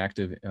engaged in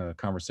active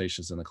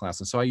conversations in the class.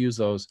 And so I use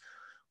those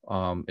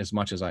as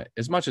much as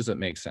it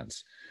makes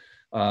sense.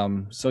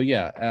 So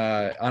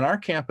yeah, on our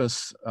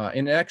campus,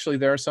 and actually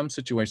there are some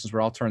situations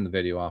where I'll turn the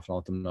video off and I'll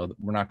let them know that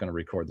we're not going to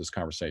record this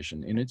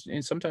conversation.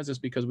 And sometimes it's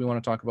because we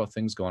want to talk about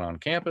things going on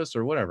campus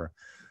or whatever.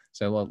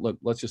 So well, look,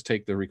 let's just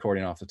take the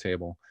recording off the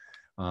table.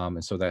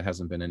 And so that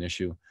hasn't been an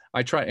issue.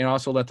 I try and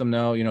also let them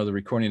know, the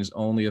recording is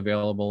only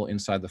available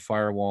inside the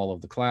firewall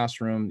of the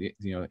classroom, the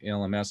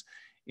LMS,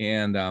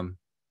 and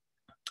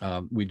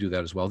we do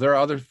that as well. There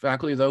are other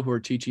faculty though who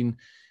are teaching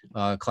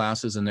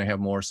classes and they have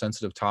more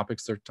sensitive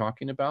topics they're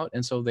talking about,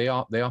 and so they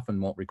often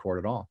won't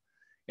record at all.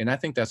 And I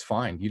think that's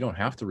fine. You don't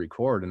have to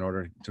record in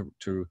order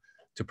to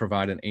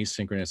provide an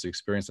asynchronous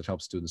experience that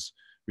helps students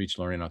reach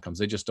learning outcomes.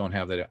 They just don't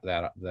have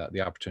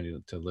the opportunity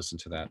to listen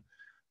to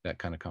that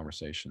kind of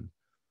conversation.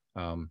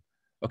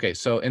 Okay,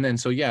 so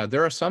yeah,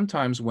 there are some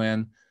times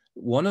when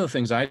one of the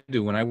things I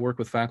do when I work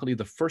with faculty,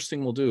 the first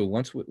thing we'll do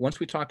once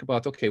we talk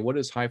about, okay, what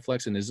is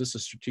Hyflex and is this a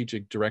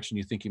strategic direction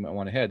you think you might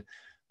want to head?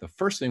 The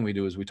first thing we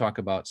do is we talk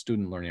about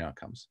student learning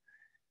outcomes.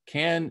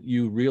 Can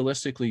you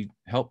realistically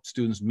help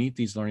students meet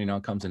these learning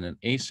outcomes in an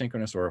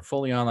asynchronous or a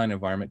fully online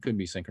environment, could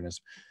be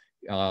synchronous,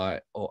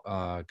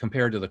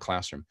 compared to the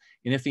classroom?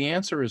 And if the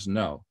answer is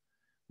no,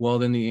 well,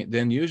 then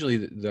usually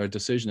the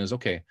decision is,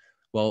 okay,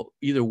 well,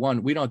 either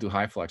one, we don't do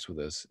Hyflex with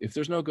this. If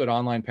there's no good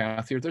online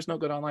path here, there's no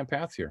good online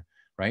path here,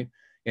 right?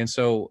 And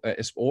so,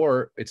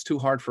 or it's too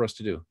hard for us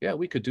to do. Yeah,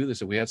 we could do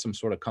this if we had some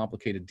sort of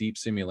complicated deep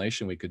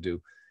simulation we could do.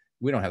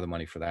 We don't have the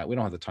money for that. We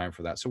don't have the time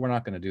for that. So we're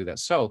not going to do that.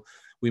 So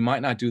we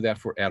might not do that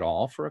at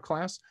all for a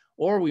class,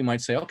 or we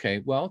might say,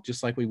 okay, well,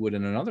 just like we would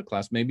in another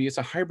class, maybe it's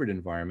a hybrid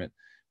environment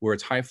where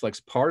it's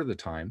Hyflex part of the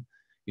time.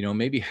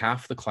 Maybe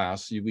half the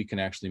class, we can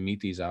actually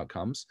meet these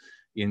outcomes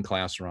in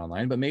class or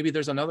online, but maybe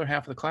there's another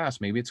half of the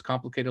class. Maybe it's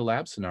complicated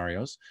lab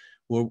scenarios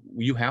where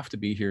you have to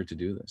be here to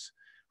do this,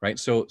 right?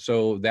 So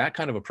that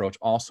kind of approach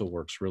also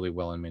works really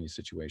well in many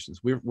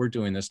situations. We're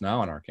doing this now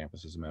on our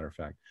campus, as a matter of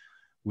fact.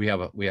 We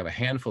have a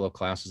handful of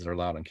classes that are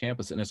allowed on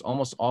campus, and it's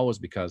almost always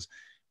because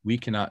we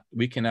cannot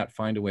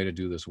find a way to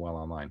do this well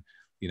online.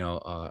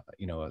 A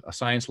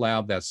science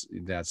lab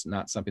that's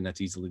not something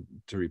that's easily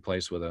to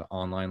replace with an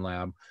online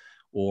lab,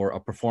 or a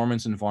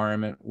performance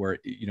environment where,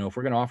 if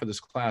we're going to offer this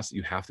class,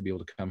 you have to be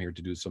able to come here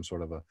to do some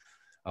sort of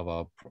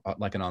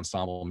like an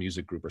ensemble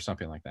music group or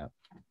something like that.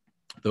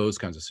 Those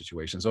kinds of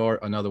situations. Or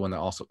another one that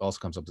also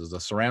comes up is the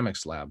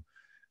ceramics lab,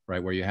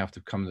 right? Where you have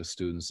to come to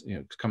students,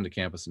 come to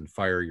campus and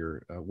fire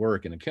your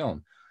work in a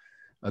kiln.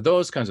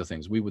 Those kinds of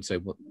things, we would say,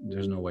 well,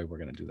 there's no way we're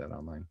going to do that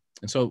online.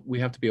 And so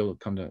we have to be able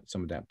to come to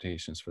some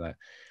adaptations for that.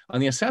 On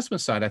the assessment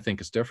side, I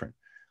think it's different.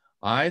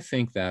 I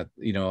think that,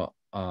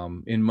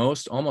 in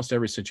almost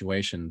every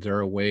situation, there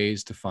are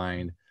ways to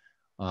find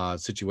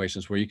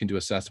situations where you can do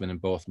assessment in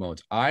both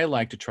modes. I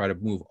like to try to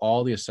move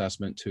all the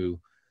assessment to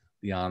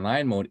the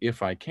online mode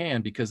if I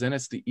can, because then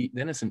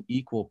it's an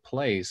equal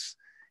place,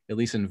 at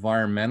least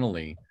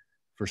environmentally,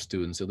 for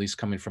students, at least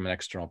coming from an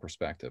external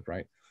perspective,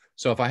 right?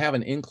 So if I have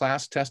an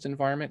in-class test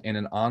environment and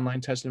an online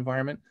test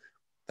environment,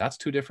 that's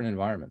two different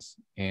environments.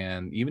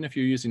 And even if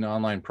you're using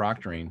online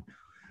proctoring,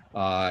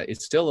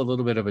 it's still a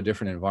little bit of a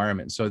different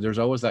environment. So there's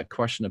always that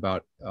question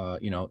about,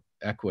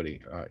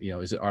 equity.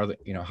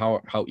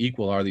 How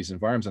equal are these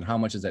environments, and how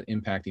much is that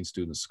impacting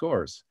students'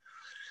 scores?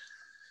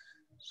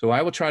 So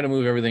I will try to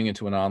move everything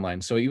into an online.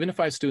 So even if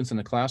I have students in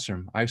the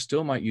classroom, I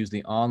still might use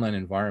the online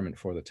environment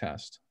for the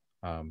test,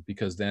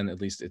 because then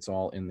at least it's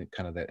all in the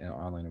kind of that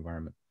online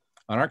environment.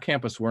 On our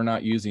campus, we're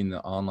not using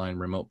the online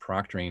remote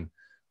proctoring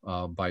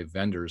by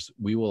vendors.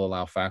 We will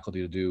allow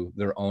faculty to do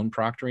their own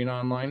proctoring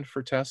online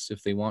for tests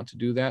if they want to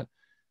do that.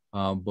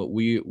 But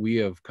we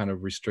have kind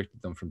of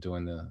restricted them from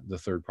doing the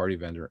third-party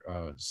vendor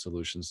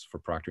solutions for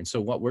proctoring.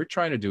 So what we're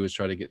trying to do is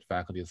try to get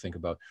faculty to think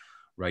about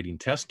writing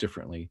tests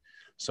differently.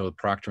 So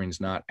proctoring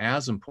is not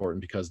as important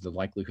because the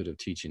likelihood of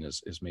teaching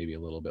is maybe a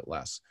little bit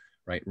less,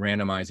 right?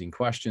 Randomizing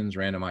questions,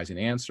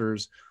 randomizing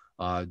answers,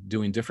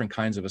 doing different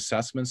kinds of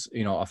assessments,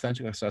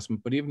 authentic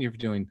assessment, but even if you're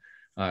doing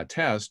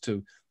tests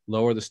to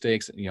lower the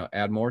stakes,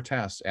 add more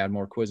tests, add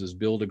more quizzes,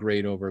 build a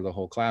grade over the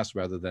whole class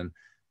rather than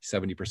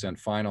 70%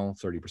 final,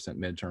 30%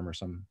 midterm or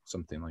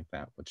something like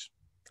that, which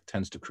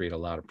tends to create a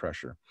lot of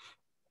pressure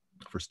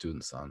for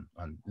students on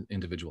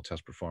individual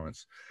test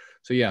performance.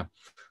 So yeah,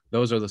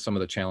 those are some of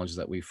the challenges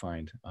that we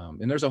find.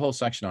 And there's a whole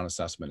section on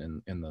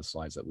assessment in the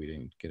slides that we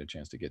didn't get a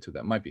chance to get to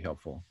that might be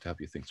helpful to help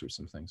you think through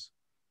some things.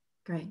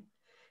 Great.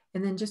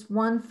 And then just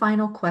one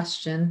final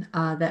question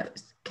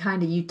that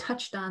kind of you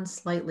touched on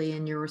slightly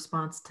in your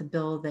response to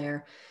Bill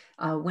there.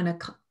 When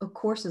a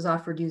course is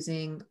offered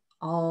using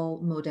all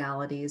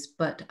modalities,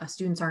 but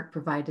students aren't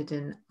provided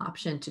an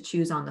option to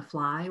choose on the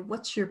fly,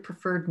 what's your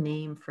preferred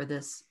name for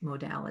this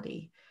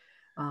modality?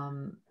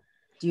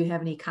 Do you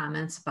have any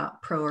comments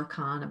about pro or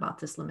con about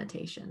this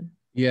limitation?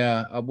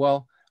 Yeah,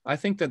 well, I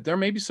think that there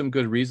may be some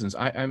good reasons.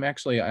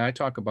 I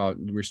talk about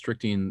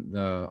restricting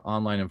the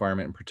online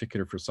environment in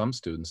particular for some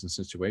students in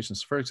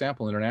situations. For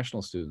example,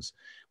 international students,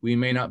 we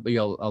may not be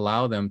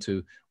allow them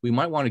to. We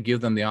might want to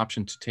give them the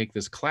option to take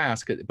this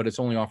class, but it's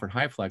only offered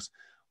Hyflex.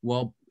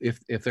 Well,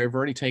 if they've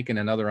already taken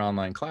another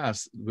online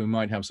class, we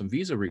might have some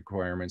visa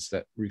requirements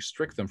that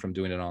restrict them from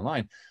doing it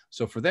online.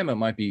 So for them, it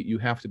might be you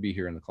have to be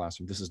here in the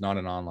classroom. This is not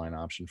an online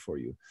option for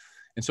you.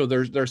 And so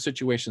there are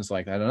situations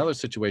like that. Another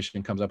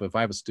situation comes up if I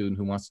have a student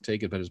who wants to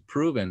take it but has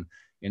proven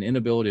an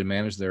inability to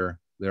manage their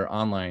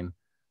online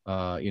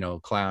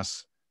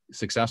class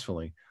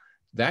successfully.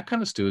 That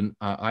kind of student,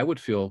 I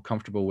would feel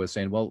comfortable with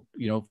saying, well,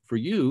 for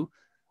you,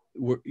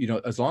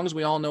 as long as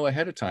we all know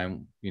ahead of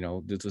time,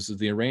 this is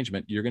the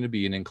arrangement, you're going to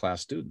be an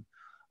in-class student.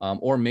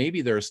 Or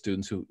maybe there are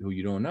students who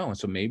you don't know. And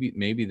so maybe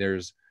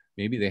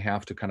they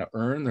have to kind of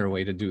earn their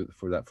way to do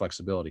for that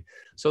flexibility.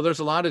 So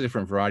there's a lot of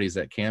different varieties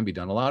that can be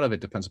done. A lot of it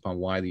depends upon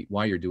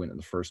why you're doing it in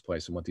the first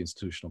place and what the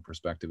institutional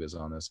perspective is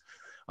on this.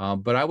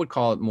 But I would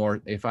call it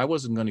more, if I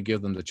wasn't going to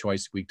give them the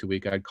choice week to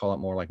week, I'd call it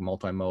more like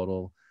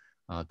multimodal,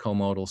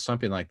 co-modal,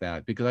 something like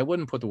that, because I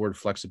wouldn't put the word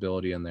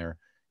flexibility in there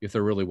if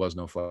there really was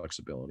no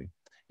flexibility.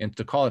 And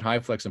to call it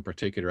Hyflex in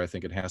particular, I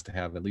think it has to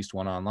have at least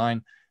one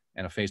online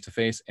and a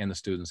face-to-face, and the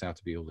students have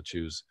to be able to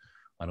choose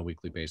on a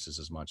weekly basis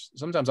as much.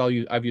 Sometimes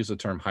I've used the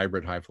term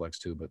hybrid Hyflex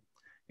too, but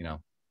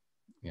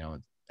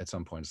at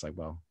some point it's like,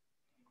 well,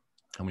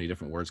 how many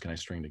different words can I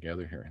string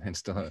together here and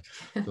still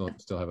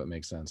have it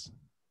make sense?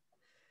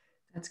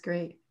 That's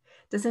great.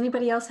 Does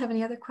anybody else have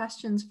any other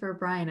questions for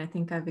Brian? I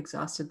think I've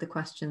exhausted the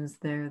questions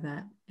there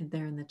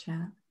in the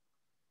chat.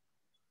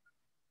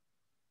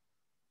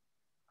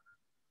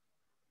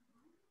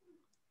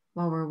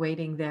 While we're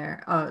waiting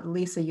there,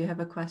 Lisa, you have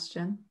a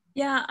question?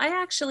 Yeah,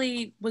 I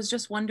actually was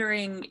just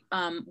wondering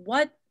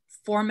what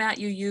format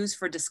you use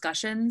for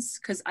discussions,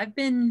 because I've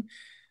been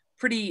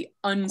pretty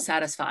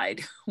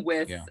unsatisfied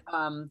with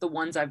the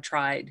ones I've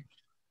tried.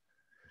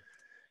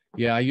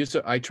 Yeah,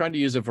 I tried to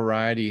use a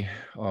variety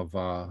of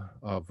I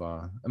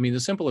mean, the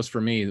simplest for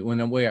me,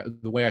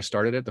 the way I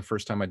started it, the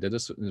first time I did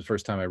this, the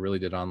first time I really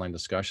did online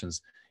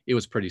discussions, it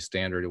was pretty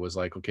standard. It was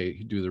like,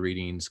 okay, do the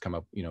readings, come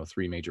up,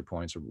 3 major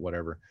points or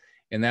whatever.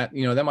 And that,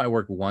 that might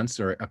work once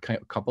or a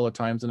couple of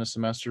times in a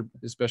semester,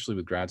 especially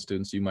with grad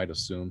students, you might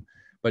assume,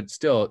 but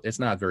still it's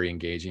not very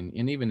engaging.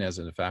 And even as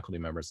a faculty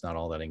member, it's not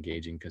all that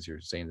engaging because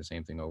you're saying the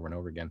same thing over and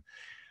over again.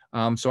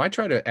 So I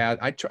try to add,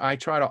 I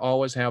try to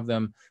always have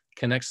them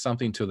connect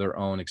something to their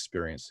own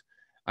experience.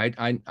 I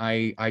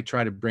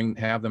try to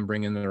have them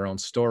bring in their own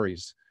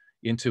stories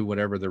into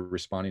whatever they're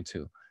responding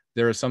to.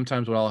 There are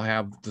sometimes when I'll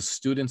have the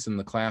students in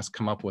the class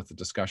come up with the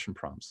discussion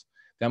prompts.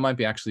 That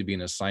might actually be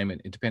an assignment.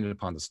 It depended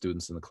upon the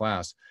students in the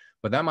class,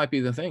 but that might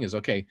be the thing is,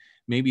 okay,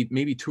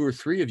 maybe 2 or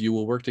 3 of you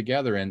will work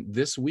together. And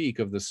this week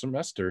of the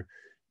semester,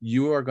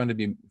 you are going to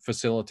be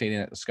facilitating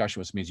that discussion,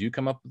 which means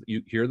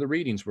here are the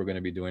readings we're going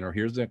to be doing, or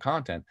here's the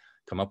content,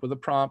 come up with a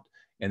prompt,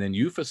 and then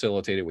you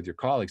facilitate it with your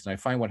colleagues. And I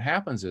find what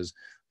happens is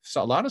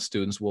a lot of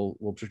students will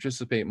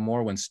participate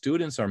more when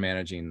students are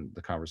managing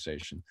the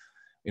conversation,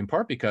 in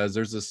part because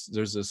there's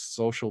this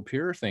social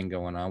peer thing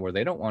going on where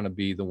they don't want to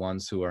be the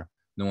ones who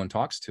no one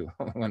talks to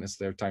when it's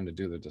their time to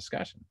do the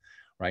discussion,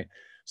 right?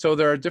 So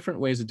there are different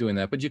ways of doing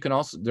that, but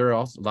there are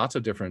also lots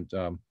of different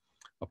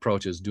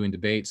approaches, doing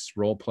debates,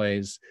 role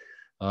plays,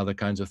 the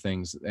kinds of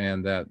things.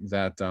 And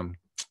the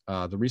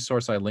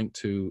resource I linked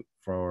to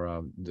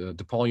for the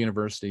DePaul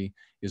University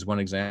is one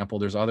example.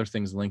 There's other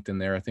things linked in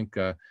there. I think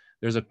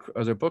there's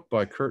a book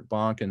by Kurt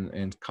Bonk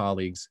and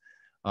colleagues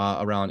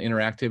around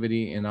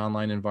interactivity in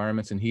online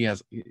environments. And he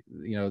has, you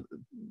know,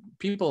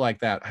 people like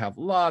that have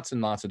lots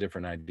and lots of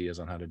different ideas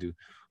on how to do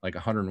like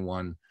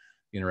 101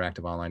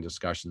 interactive online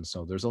discussions.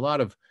 So there's a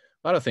lot of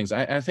things.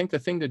 I think the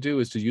thing to do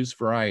is to use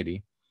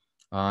variety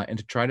and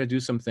to try to do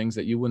some things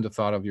that you wouldn't have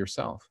thought of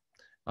yourself.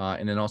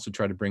 And then also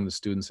try to bring the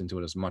students into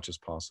it as much as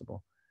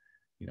possible,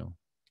 you know.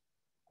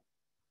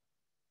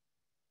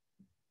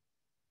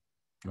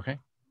 Okay.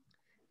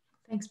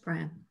 Thanks,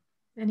 Brian.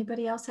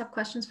 Anybody else have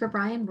questions for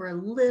Brian? We're a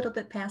little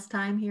bit past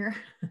time here.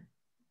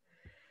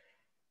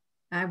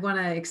 I want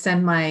to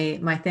extend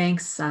my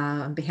thanks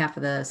on behalf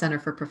of the Center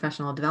for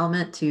Professional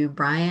Development to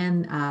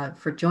Brian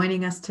for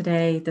joining us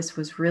today. This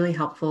was really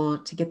helpful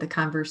to get the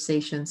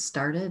conversation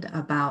started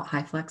about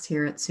Hyflex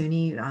here at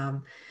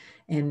SUNY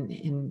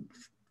and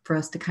for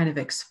us to kind of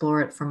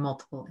explore it from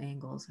multiple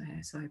angles.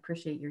 So I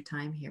appreciate your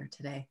time here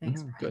today.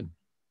 Thanks, Brian. Good.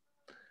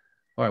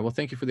 All right. Well,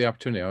 thank you for the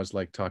opportunity. I always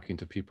like talking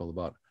to people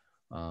about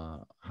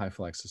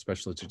Hyflex,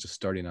 especially to just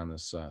starting on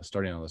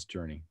this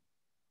journey.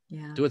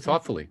 Yeah. Do it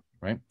thoughtfully,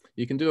 right?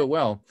 You can do it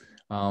well,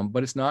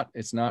 but it's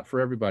not for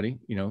everybody.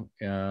 You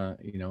know,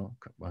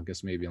 well, I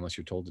guess maybe unless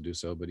you're told to do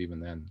so, but even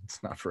then,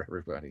 it's not for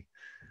everybody.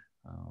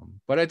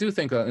 But I do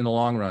think in the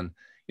long run,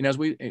 you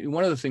know,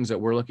 one of the things that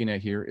we're looking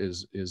at here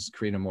is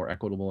create a more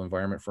equitable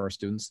environment for our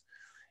students,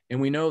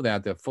 and we know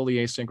that the fully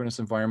asynchronous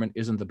environment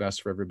isn't the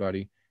best for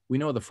everybody. We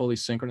know the fully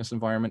synchronous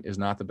environment is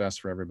not the best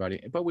for everybody,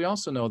 but we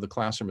also know the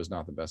classroom is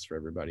not the best for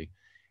everybody.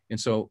 And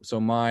so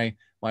my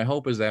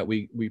hope is that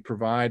we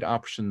provide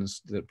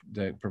options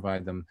that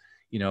provide them,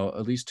 you know,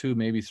 at least 2,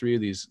 maybe 3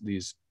 of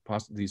these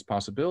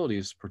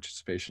possibilities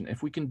participation.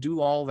 If we can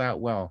do all that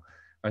well,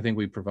 I think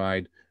we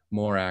provide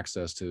more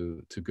access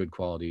to good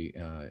quality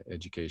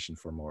education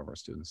for more of our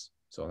students.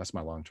 So that's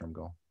my long-term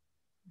goal.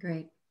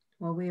 Great.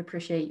 Well, we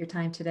appreciate your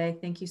time today.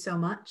 Thank you so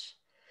much.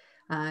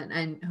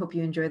 And hope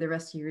you enjoy the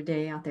rest of your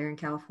day out there in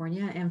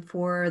California. And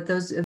for those of